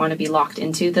because I didn't want to be locked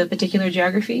into the particular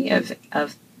geography of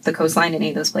the coastline in any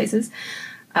of those places.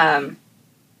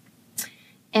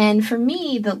 And for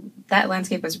me, that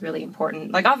landscape was really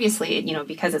important. Like, obviously, you know,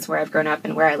 because it's where I've grown up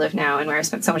and where I live now and where I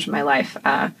spent so much of my life,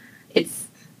 it's,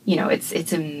 you know, it's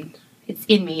in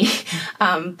me.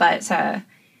 But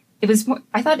it was more,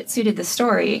 I thought it suited the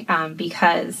story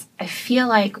because I feel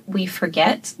like we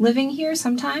forget living here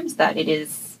sometimes that it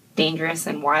is dangerous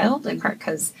and wild, in part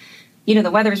because, you know,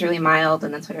 the weather is really mild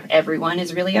and then sort of everyone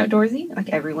is really outdoorsy. Like,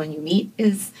 everyone you meet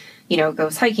is, you know,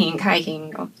 goes hiking,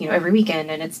 kayaking, you know, every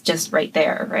weekend, and it's just right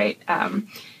there, right? And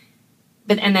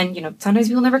then, you know, sometimes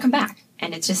people never come back,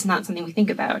 and it's just not something we think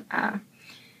about.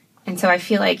 And so I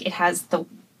feel like it has the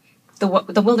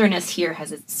wilderness here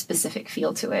has a specific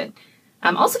feel to it.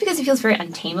 Also because it feels very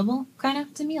untamable, kind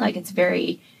of, to me. Like, it's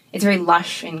very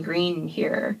lush and green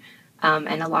here,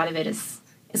 and a lot of it is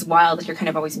wild. That you're kind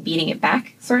of always beating it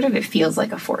back, sort of. It feels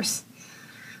like a force.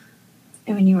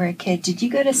 And when you were a kid, did you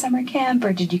go to summer camp,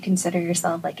 or did you consider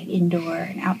yourself like an indoor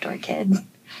and outdoor kid?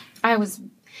 I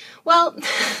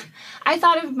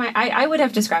thought of I would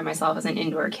have described myself as an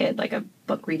indoor kid, like a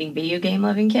book reading, video game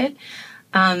loving kid.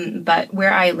 But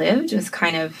where I lived was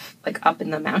kind of like up in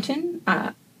the mountain,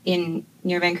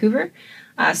 near Vancouver.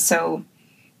 So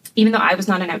even though I was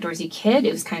not an outdoorsy kid,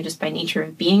 it was kind of just by nature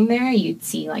of being there. You'd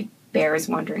see like bears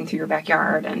wandering through your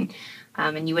backyard, and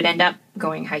you would end up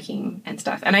going hiking and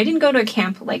stuff. And I didn't go to a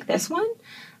camp like this one,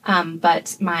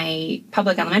 but my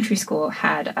public elementary school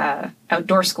had a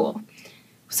outdoor school.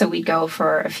 So we'd go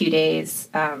for a few days,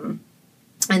 and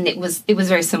it was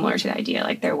very similar to the idea.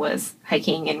 Like, there was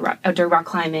hiking and outdoor rock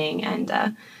climbing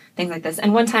and things like this.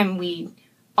 And one time we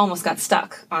almost got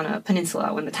stuck on a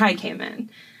peninsula when the tide came in,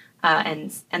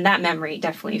 and that memory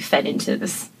definitely fed into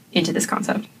this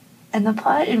concept. And the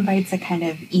plot invites a kind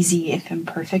of easy, if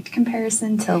imperfect,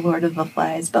 comparison to Lord of the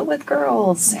Flies, but with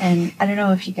girls. And I don't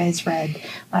know if you guys read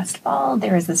last fall,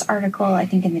 there was this article, I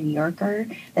think in the New Yorker,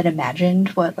 that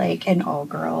imagined what, like, an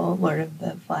all-girl Lord of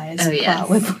the Flies plot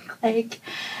would look like.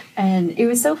 And it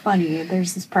was so funny.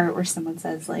 There's this part where someone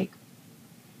says, like,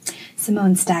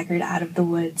 Simone staggered out of the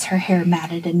woods, her hair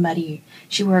matted and muddy.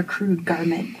 She wore a crude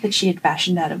garment that she had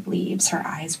fashioned out of leaves, her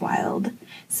eyes wild.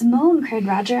 "Simone," cried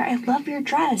Roger, "I love your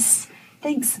dress."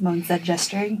 "Thanks," Simone said,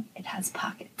 gesturing. "It has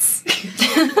pockets."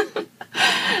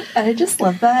 And I just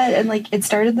love that. And, like, it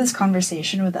started this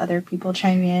conversation with other people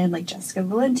chiming in. Like, Jessica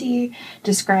Valenti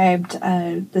described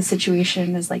the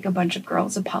situation as, like, a bunch of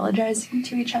girls apologizing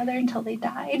to each other until they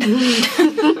died.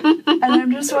 And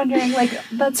I'm just wondering, like,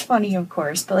 that's funny, of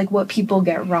course, but, like, what people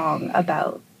get wrong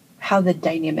about how the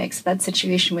dynamics of that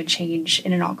situation would change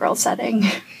in an all-girl setting.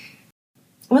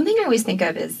 One thing I always think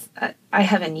of is I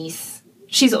have a niece.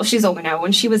 She's older now.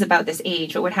 When she was about this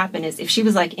age, what would happen is if she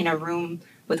was, like, in a room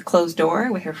with a closed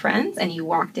door with her friends and you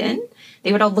walked in,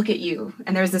 they would all look at you.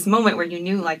 And there was this moment where you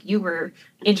knew, like, you were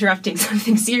interrupting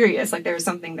something serious, like there was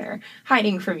something there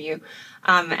hiding from you.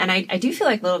 And I do feel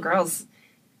like little girls,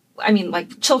 I mean,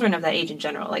 like, children of that age in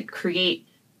general, like, create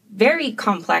very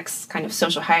complex kind of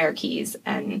social hierarchies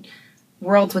and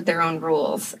worlds with their own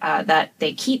rules that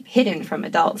they keep hidden from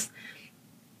adults.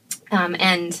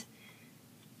 And,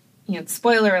 you know,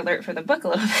 spoiler alert for the book a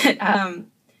little bit,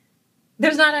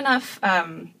 there's not enough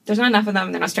of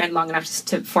them. They're not stranded long enough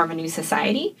to form a new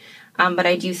society. But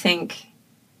I do think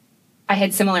I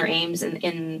had similar aims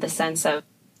in the sense of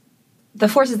the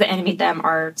forces that animate them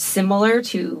are similar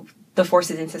to the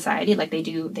forces in society. Like, they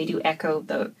do echo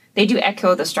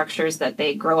the structures that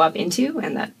they grow up into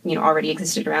and that, you know, already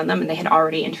existed around them, and they had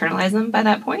already internalized them by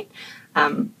that point,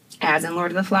 as in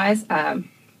Lord of the Flies.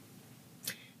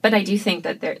 But I do think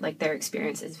that their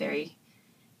experience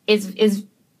is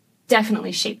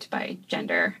definitely shaped by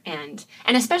gender and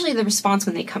especially the response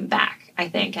when they come back, I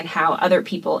think, and how other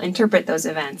people interpret those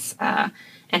events,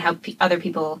 and how other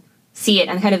people see it,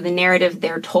 and kind of the narrative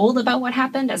they're told about what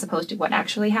happened as opposed to what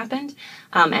actually happened.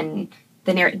 And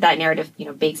that narrative, you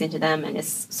know, bakes into them and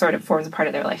is sort of forms a part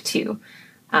of their life too.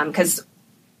 Because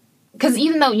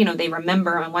even though, you know, they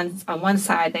remember on one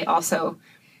side,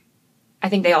 I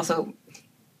think they also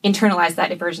internalize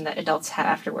that aversion that adults have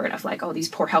afterward of, like, oh, these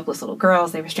poor helpless little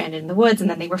girls, they were stranded in the woods and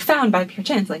then they were found by pure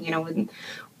chance. Like, you know,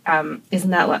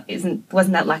 wasn't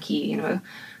that lucky, you know,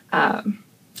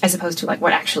 as opposed to, like,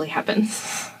 what actually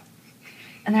happens.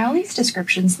 And there are all these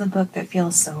descriptions in the book that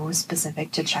feel so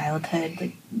specific to childhood,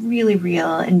 like really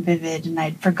real and vivid, and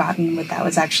I'd forgotten what that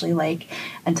was actually like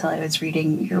until I was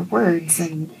reading your words,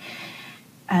 and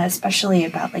especially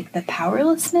about, like, the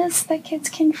powerlessness that kids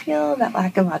can feel, that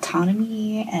lack of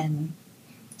autonomy, and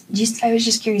I was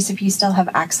just curious if you still have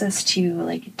access to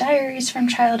like diaries from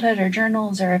childhood or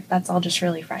journals, or if that's all just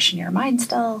really fresh in your mind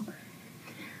still.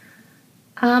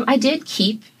 I did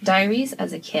keep diaries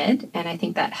as a kid, and I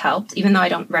think that helped. Even though I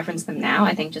don't reference them now,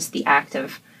 I think just the act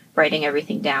of writing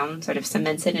everything down sort of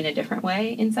cements it in a different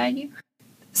way inside you.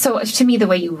 So to me, the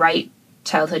way you write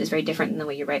childhood is very different than the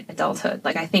way you write adulthood.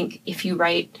 Like, I think if you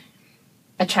write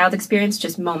a child experience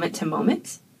just moment to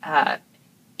moment,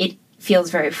 it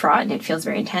feels very fraught and it feels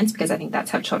very intense, because I think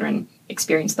that's how children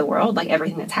experience the world. Like,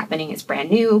 everything that's happening is brand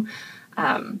new.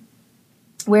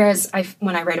 Whereas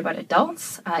when I write about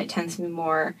adults, it tends to be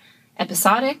more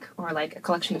episodic, or like a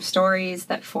collection of stories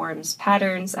that forms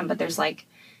patterns. But there's like,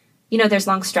 there's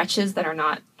long stretches that are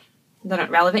not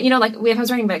relevant. Like if I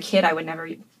was writing about a kid, I would never,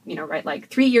 write like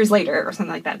 3 years later or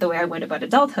something like that, the way I would about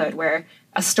adulthood, where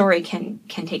a story can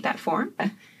take that form.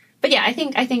 But yeah, I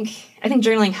think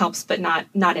journaling helps, but not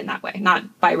in that way,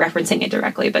 not by referencing it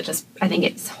directly, but just I think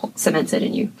it cements it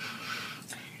in you.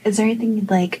 Is there anything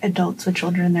you'd like adults with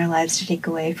children in their lives to take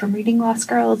away from reading Lost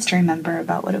Girls, to remember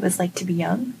about what it was like to be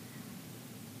young?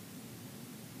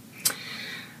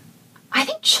 I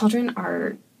think children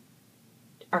are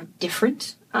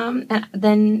different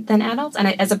than adults,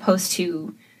 and as opposed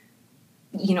to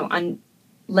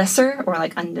lesser or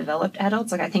like undeveloped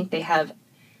adults. Like, I think they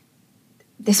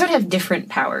sort of have different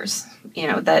powers,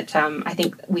 that I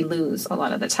think we lose a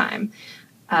lot of the time.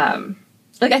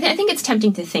 Like, I think it's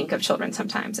tempting to think of children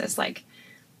sometimes as like,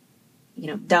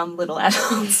 dumb little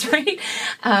adults, right?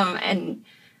 And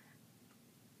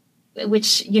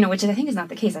which I think is not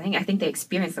the case. I think they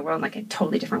experience the world in like a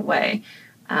totally different way,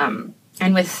 and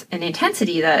with an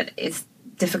intensity that is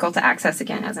difficult to access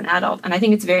again as an adult. And I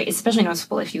think it's especially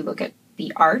noticeable if you look at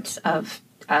the art of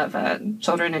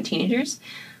children and teenagers.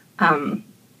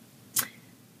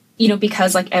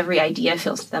 Because like every idea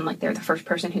feels to them like they're the first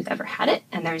person who's ever had it,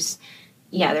 and there's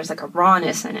like a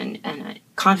rawness and a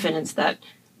confidence that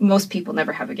most people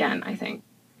never have again, I think.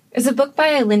 It's a book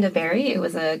by Linda Berry. It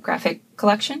was a graphic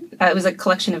collection. It was a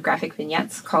collection of graphic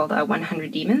vignettes called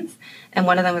 100 Demons, and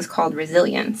one of them was called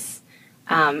Resilience.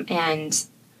 And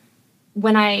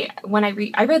when I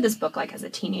read this book like as a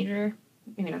teenager,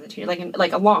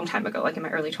 like a long time ago, like in my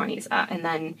early 20s, and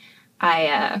then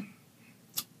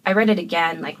I read it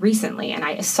again like recently, and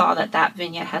I saw that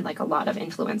vignette had like a lot of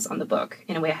influence on the book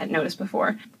in a way I hadn't noticed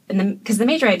before. And because the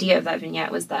major idea of that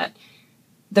vignette was that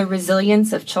the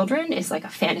resilience of children is like a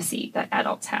fantasy that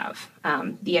adults have.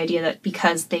 The idea that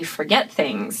because they forget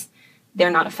things,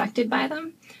 they're not affected by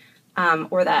them,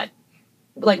 or that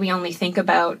like we only think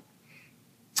about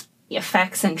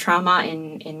effects and trauma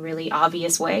in really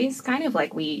obvious ways, kind of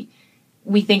like we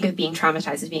think of being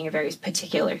traumatized as being a very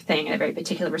particular thing, a very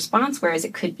particular response, whereas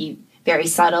it could be very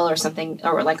subtle or something,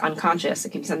 or like unconscious.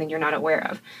 It could be something you're not aware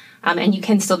of. And you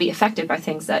can still be affected by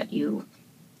things that you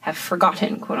have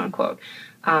forgotten, quote unquote.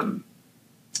 So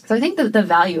I think that the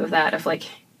value of that, of like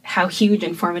how huge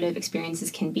and formative experiences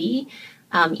can be,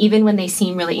 even when they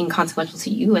seem really inconsequential to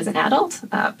you as an adult,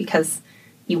 because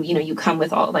you come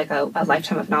with all like a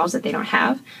lifetime of knowledge that they don't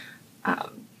have.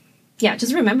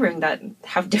 Just remembering that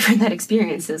how different that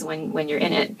experience is when you're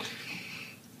in it.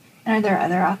 Are there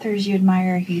other authors you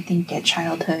admire who you think get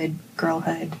childhood,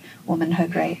 girlhood,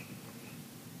 womanhood right?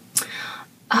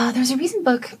 There's a recent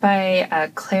book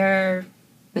by Claire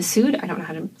Massoud. I don't know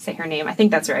how to say her name. I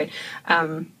think that's right.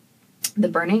 The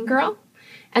Burning Girl.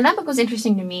 And that book was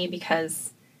interesting to me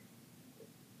because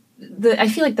I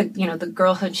feel like the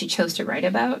girlhood she chose to write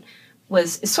about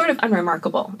was sort of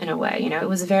unremarkable in a way. It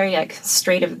was very like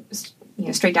straight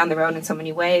down the road in so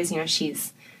many ways.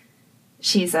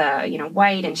 She's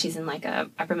white, and she's in like a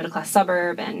upper middle class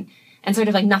suburb, and sort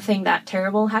of like nothing that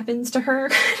terrible happens to her,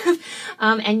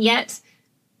 and yet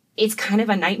it's kind of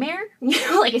a nightmare.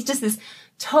 Like it's just this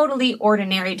totally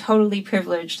ordinary, totally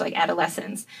privileged like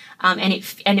adolescence, and it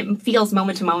feels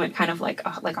moment to moment kind of like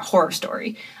a horror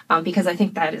story, because I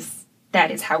think that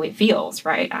is how it feels,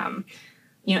 right?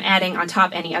 Adding on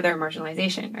top any other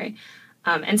marginalization, right?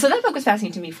 And so that book was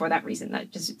fascinating to me for that reason,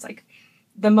 that just it's like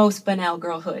the most banal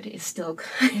girlhood is still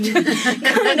kind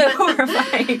of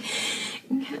horrifying.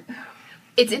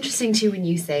 It's interesting too when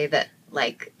you say that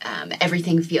like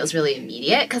everything feels really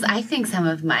immediate, because I think some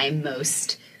of my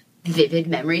most vivid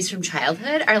memories from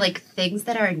childhood are like things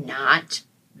that are not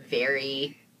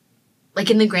very,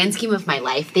 like in the grand scheme of my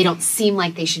life, they don't seem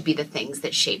like they should be the things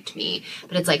that shaped me.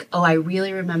 But it's like, I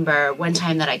really remember one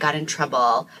time that I got in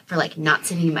trouble for like not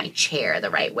sitting in my chair the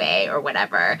right way or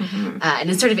whatever. Mm-hmm. And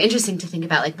it's sort of interesting to think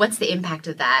about like what's the impact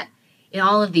of that in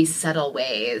all of these subtle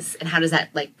ways, and how does that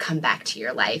like come back to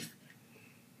your life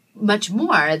much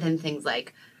more than things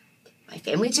like, my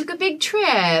family took a big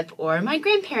trip, or my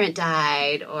grandparent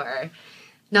died, or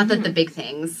not that the big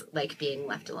things, like being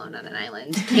left alone on an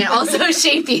island, can't also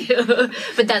shape you,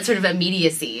 but that sort of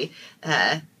immediacy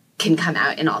can come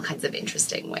out in all kinds of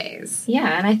interesting ways.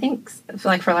 Yeah, and I think,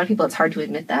 like, for a lot of people, it's hard to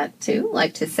admit that, too.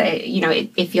 Like, to say, you know,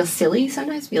 it feels silly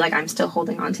sometimes to be like, I'm still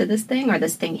holding on to this thing, or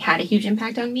this thing had a huge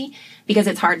impact on me, because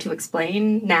it's hard to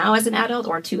explain now as an adult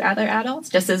or to other adults,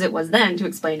 just as it was then to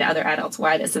explain to other adults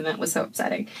why this event was so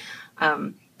upsetting.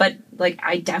 But, like,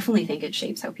 I definitely think it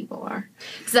shapes how people are.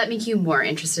 Does that make you more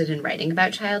interested in writing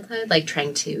about childhood? Like,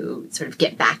 trying to sort of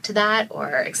get back to that or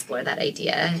explore that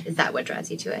idea? Is that what draws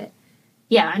you to it?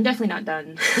 Yeah, I'm definitely not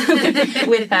done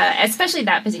with especially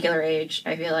that particular age.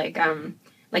 I feel like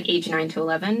age 9 to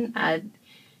 11.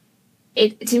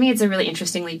 To me, it's a really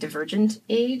interestingly divergent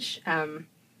age.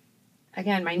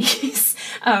 Again, my niece,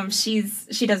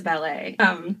 she does ballet.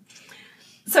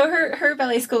 So her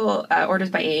ballet school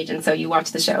orders by age, and so you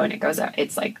watch the show and it goes up.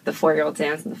 It's like the 4-year-old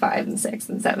dance and the 5 and the 6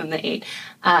 and the 7 and the 8,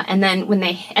 and then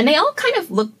they all kind of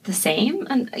look the same.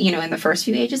 And you know, in the first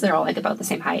few ages, they're all like about the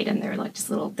same height, and they're like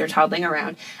they're toddling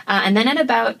around. And then at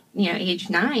about age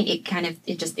 9,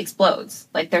 it just explodes.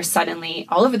 Like they're suddenly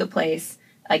all over the place,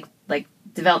 like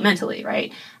developmentally,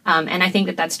 right? And I think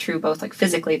that that's true both like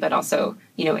physically, but also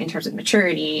in terms of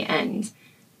maturity and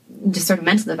just sort of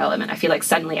mental development. I feel like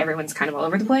suddenly everyone's kind of all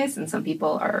over the place, and some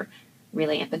people are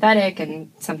really empathetic,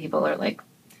 and some people are like,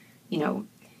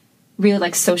 really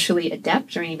like socially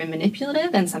adept or even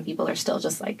manipulative, and some people are still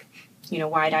just like,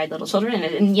 wide-eyed little children.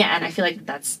 And I feel like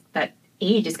that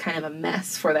age is kind of a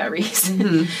mess for that reason.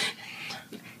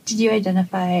 Mm-hmm. Did you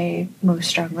identify most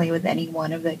strongly with any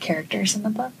one of the characters in the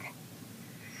book?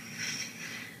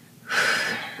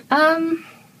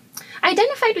 I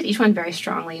identified with each one very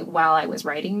strongly while I was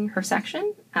writing her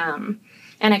section, and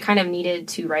I kind of needed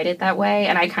to write it that way,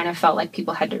 and I kind of felt like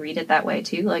people had to read it that way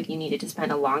too, like you needed to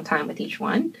spend a long time with each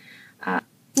one. I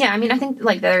think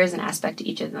like there is an aspect to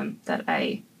each of them that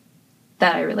I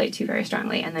relate to very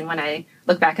strongly, and then when I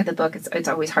look back at the book, it's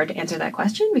always hard to answer that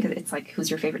question, because it's like,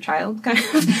 who's your favorite child, kind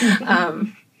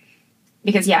of.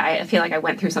 Because I feel like I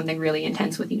went through something really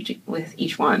intense with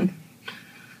each one.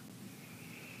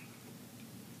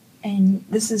 And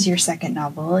this is your second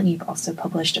novel, and you've also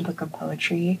published a book of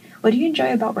poetry. What do you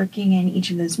enjoy about working in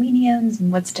each of those mediums,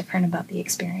 and what's different about the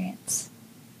experience?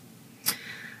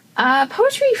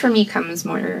 Poetry for me comes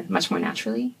much more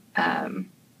naturally.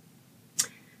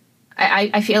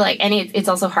 I feel like, and it's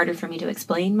also harder for me to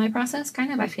explain my process,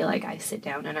 kind of. I feel like I sit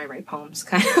down and I write poems,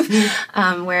 kind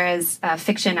of. Whereas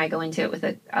fiction, I go into it with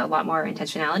a lot more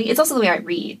intentionality. It's also the way I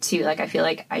read, too. Like, I feel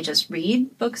like I just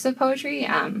read books of poetry,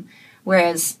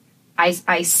 whereas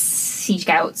I seek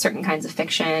out certain kinds of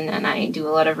fiction, and I do a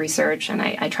lot of research, and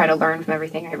I try to learn from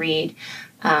everything I read.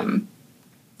 And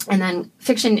then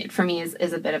fiction, for me,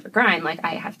 is a bit of a grind. Like,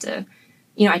 I have to,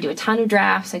 I do a ton of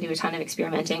drafts, I do a ton of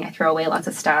experimenting, I throw away lots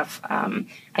of stuff.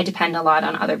 I depend a lot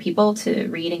on other people to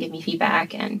read and give me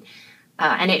feedback, and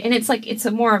it's like, it's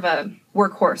a more of a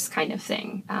workhorse kind of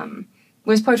thing.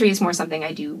 Whereas poetry is more something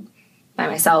I do by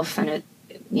myself, and it,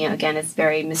 again, it's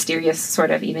very mysterious,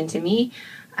 sort of, even to me.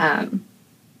 And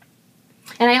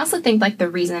I also think, like, the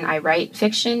reason I write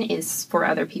fiction is for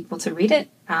other people to read it.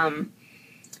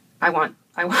 I want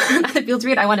other people to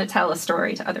read it. I want to tell a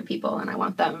story to other people, and I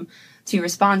want them to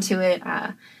respond to it.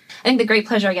 I think the great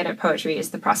pleasure I get at poetry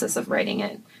is the process of writing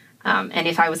it. And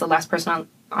if I was the last person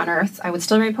on earth, I would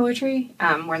still write poetry,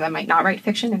 whereas I might not write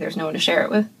fiction if there's no one to share it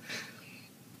with.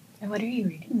 And what are you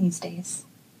reading these days?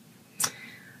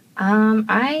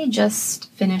 I just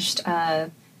finished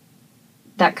That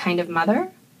Kind of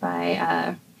Mother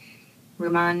by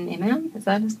Rumaan Imam. Is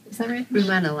that right?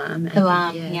 Rumaan Alam.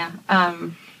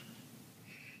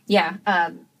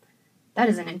 That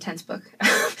is an intense book.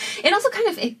 It also kind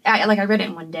of, I read it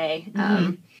in one day.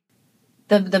 Mm-hmm.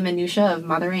 The minutiae of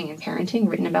mothering and parenting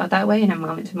written about that way, in a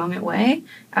moment-to-moment way,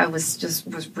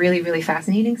 was really, really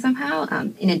fascinating somehow.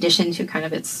 In addition to kind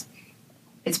of its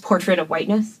portrait of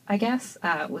whiteness, I guess,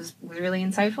 was really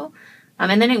insightful.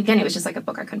 And then again, it was just like a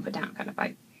book I couldn't put down. Kind of,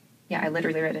 I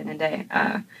literally read it in a day.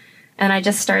 And I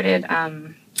just started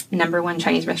Number One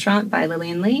Chinese Restaurant by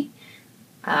Lillian Lee.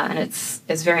 And it's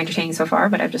very entertaining so far,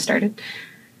 but I've just started.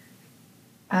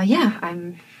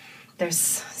 There's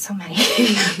so many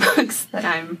books that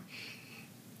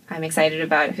I'm excited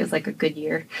about. It feels like a good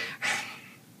year.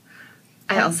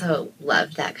 I also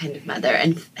loved That Kind of Mother,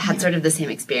 and had sort of the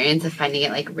same experience of finding it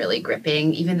like really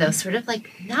gripping, even though sort of like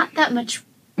not that much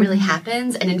really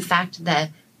happens. And in fact,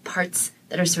 the parts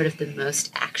that are sort of the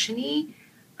most action-y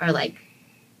are like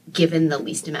given the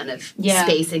least amount of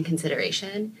space and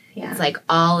consideration. Yeah. It's like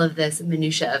all of this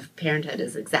minutia of parenthood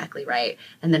is exactly right.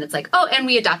 And then it's like, oh, and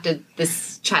we adopted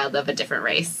this child of a different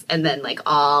race. And then like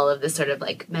all of this sort of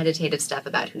like meditative stuff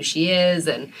about who she is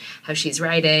and how she's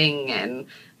writing and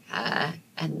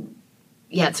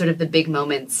it's sort of the big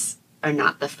moments are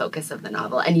not the focus of the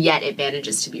novel. And yet it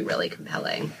manages to be really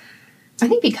compelling. I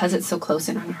think because it's so close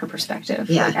in on her perspective.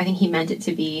 Yeah. Like, I think he meant it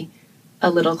to be a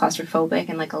little claustrophobic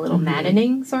and like a little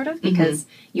maddening sort of, because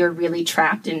you're really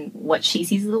trapped in what she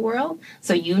sees of the world.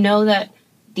 So you know that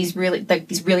these really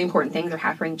important things are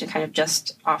happening to kind of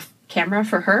just off camera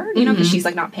for her, you know, because she's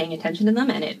like not paying attention to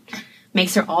them, and it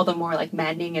makes her all the more like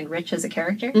maddening and rich as a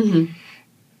character.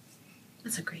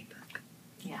 That's a great book.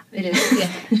 Yeah, it is.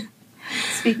 Yeah.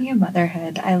 Speaking of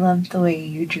motherhood, I loved the way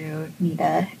you drew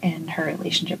Nita and her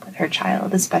relationship with her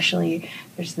child, especially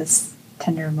there's this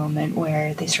tender moment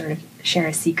where they sort of share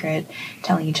a secret,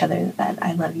 telling each other that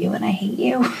I love you and I hate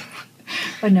you,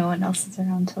 but no one else is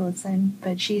around to listen.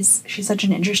 But she's such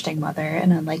an interesting mother,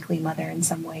 an unlikely mother in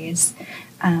some ways.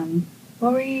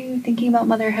 What were you thinking about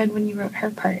motherhood when you wrote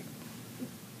her part?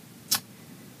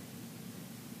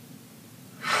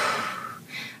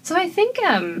 So I think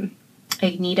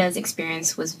Nita's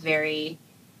experience was very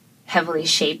heavily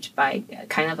shaped by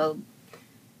kind of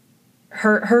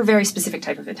her very specific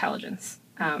type of intelligence,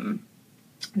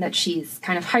 that she's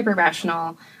kind of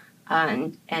hyper-rational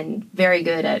and very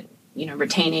good at, you know,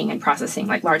 retaining and processing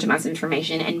like large amounts of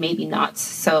information, and maybe not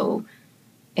so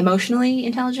emotionally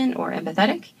intelligent or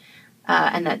empathetic,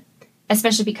 and that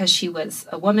especially because she was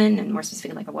a woman, and more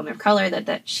specifically like a woman of color,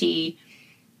 that she,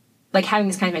 like, having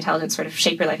this kind of intelligence sort of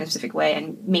shaped her life in a specific way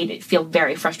and made it feel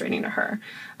very frustrating to her.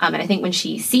 And I think when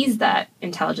she sees that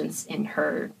intelligence in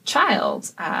her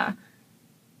child,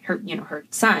 her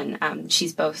son,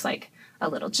 she's both like a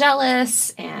little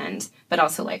jealous but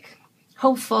also like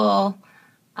hopeful.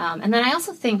 And then I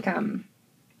also think,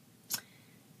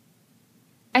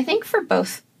 I think for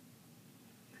both,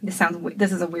 this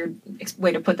is a weird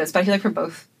way to put this, but I feel like for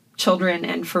both children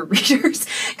and for readers,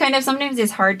 kind of sometimes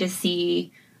it's hard to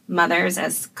see mothers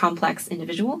as complex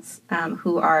individuals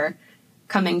who are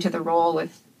coming to the role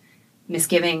with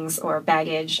misgivings or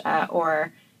baggage,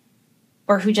 or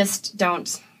who just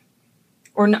don't,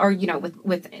 or you know,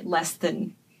 with less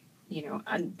than, you know,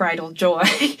 unbridled joy,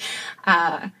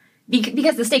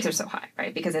 because the stakes are so high,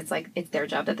 right? Because it's like it's their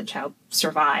job that the child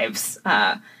survives.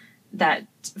 That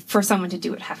for someone to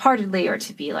do it half-heartedly or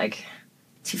to be like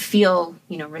to feel,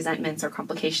 you know, resentments or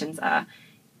complications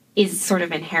is sort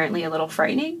of inherently a little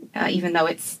frightening, even though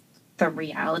it's the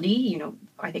reality, you know,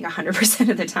 I think 100%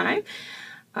 of the time.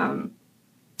 And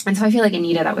so I feel like in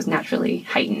Nita that was naturally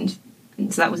heightened.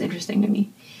 And so that was interesting to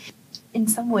me. In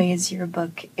some ways, your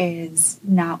book is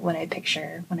not what I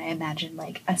picture when I imagine,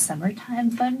 like, a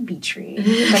summertime fun beach read.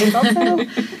 But it's also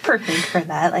perfect for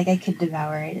that. Like, I could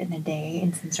devour it in a day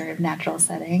in some sort of natural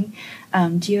setting.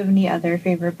 Do you have any other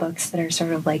favorite books that are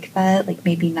sort of like that? Like,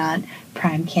 maybe not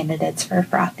prime candidates for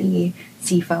frothy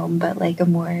seafoam, but, like, a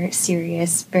more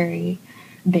serious, very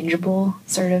bingeable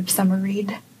sort of summer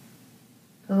read?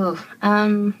 Oh,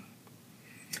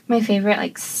 my favorite,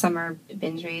 like, summer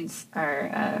binge reads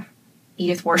are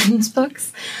Edith Wharton's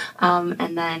books,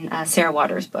 and then Sarah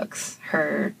Waters' books,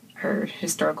 her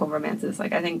historical romances.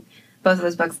 Like, I think both of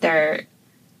those books, they're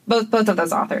both of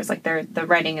those authors, like, the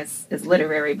writing is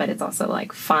literary, but it's also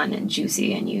like fun and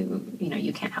juicy, and you know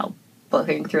you can't help but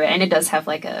going through it, and it does have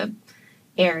like a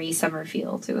airy summer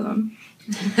feel to them.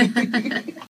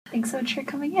 Thanks so much for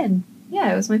coming in.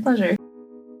 Yeah, it was my pleasure.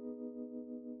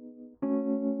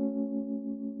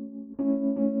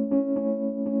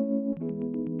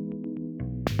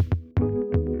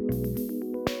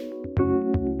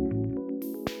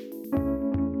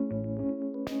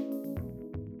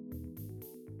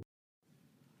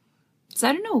 So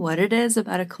I don't know what it is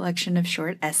about a collection of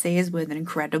short essays with an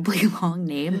incredibly long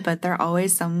name, but they're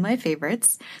always some of my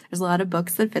favorites. There's a lot of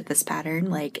books that fit this pattern,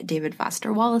 like David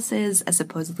Foster Wallace's A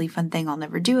Supposedly Fun Thing I'll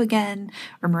Never Do Again,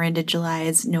 or Miranda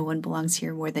July's No One Belongs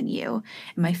Here More Than You.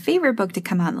 And my favorite book to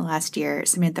come out in the last year,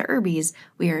 Samantha Irby's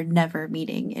We Are Never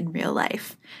Meeting in Real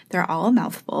Life. They're all a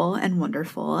mouthful and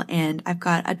wonderful, and I've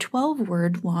got a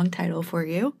 12-word long title for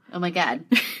you. Oh my God.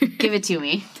 Give it to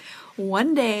me.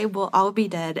 One day we'll all be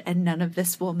dead and none of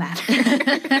this will matter.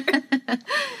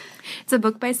 It's a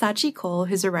book by Sachi Cole,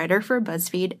 who's a writer for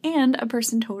BuzzFeed and a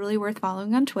person totally worth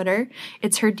following on Twitter.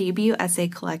 It's her debut essay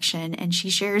collection, and she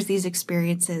shares these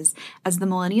experiences as the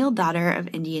millennial daughter of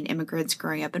Indian immigrants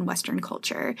growing up in Western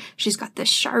culture. She's got this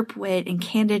sharp wit and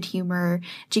candid humor.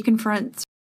 She confronts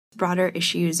broader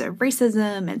issues of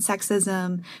racism and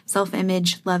sexism,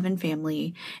 self-image, love, and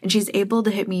family. And she's able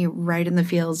to hit me right in the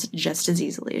feels just as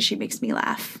easily as she makes me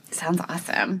laugh. Sounds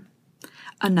awesome.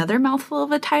 Another mouthful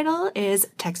of a title is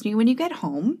Text Me When You Get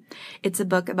Home. It's a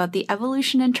book about the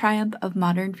evolution and triumph of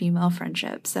modern female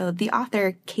friendship. So the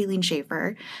author, Kayleen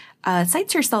Schaefer,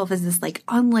 cites herself as this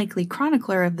unlikely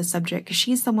chronicler of the subject because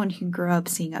she's someone who grew up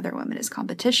seeing other women as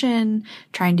competition,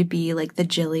 trying to be like the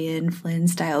Gillian Flynn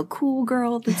style cool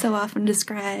girl that's so often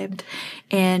described,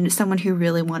 and someone who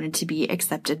really wanted to be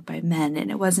accepted by men.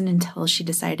 And it wasn't until she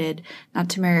decided not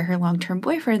to marry her long-term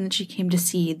boyfriend that she came to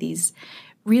see these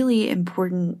really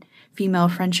important female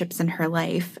friendships in her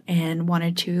life and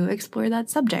wanted to explore that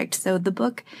subject. So the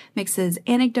book mixes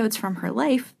anecdotes from her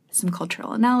life, some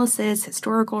cultural analysis,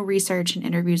 historical research, and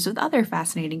interviews with other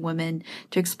fascinating women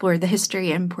to explore the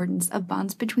history and importance of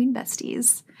bonds between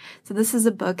besties. So this is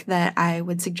a book that I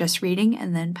would suggest reading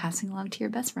and then passing along to your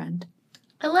best friend.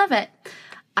 I love it.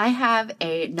 I have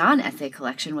a non-essay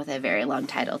collection with a very long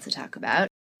title to talk about.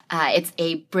 It's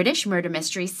a British murder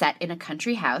mystery set in a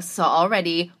country house, so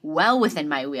already well within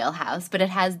my wheelhouse, but it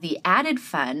has the added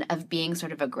fun of being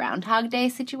sort of a Groundhog Day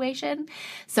situation.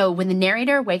 So when the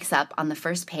narrator wakes up on the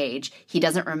first page, he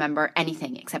doesn't remember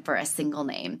anything except for a single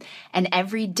name. And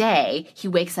every day, he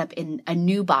wakes up in a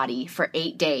new body for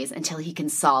 8 days until he can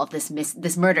solve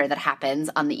this murder that happens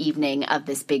on the evening of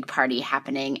this big party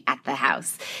happening at the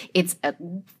house. It's a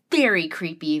very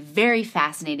creepy, very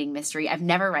fascinating mystery. I've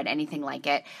never read anything like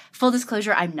it. Full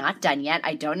disclosure, I'm not done yet.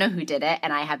 I don't know who did it,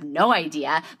 and I have no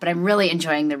idea, but I'm really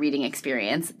enjoying the reading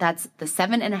experience. That's The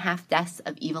 7.5 Deaths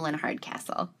of Evelyn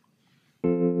Hardcastle.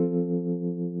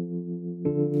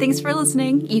 Thanks for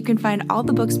listening. You can find all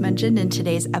the books mentioned in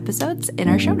today's episodes in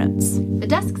our show notes. The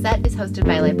Desk Set is hosted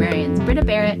by librarians Britta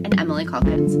Barrett and Emily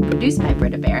Calkins, produced by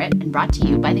Britta Barrett, and brought to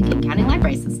you by the King County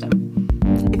Library System.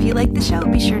 If you like the show,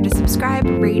 be sure to subscribe,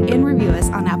 rate, and review us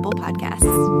on Apple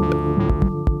Podcasts.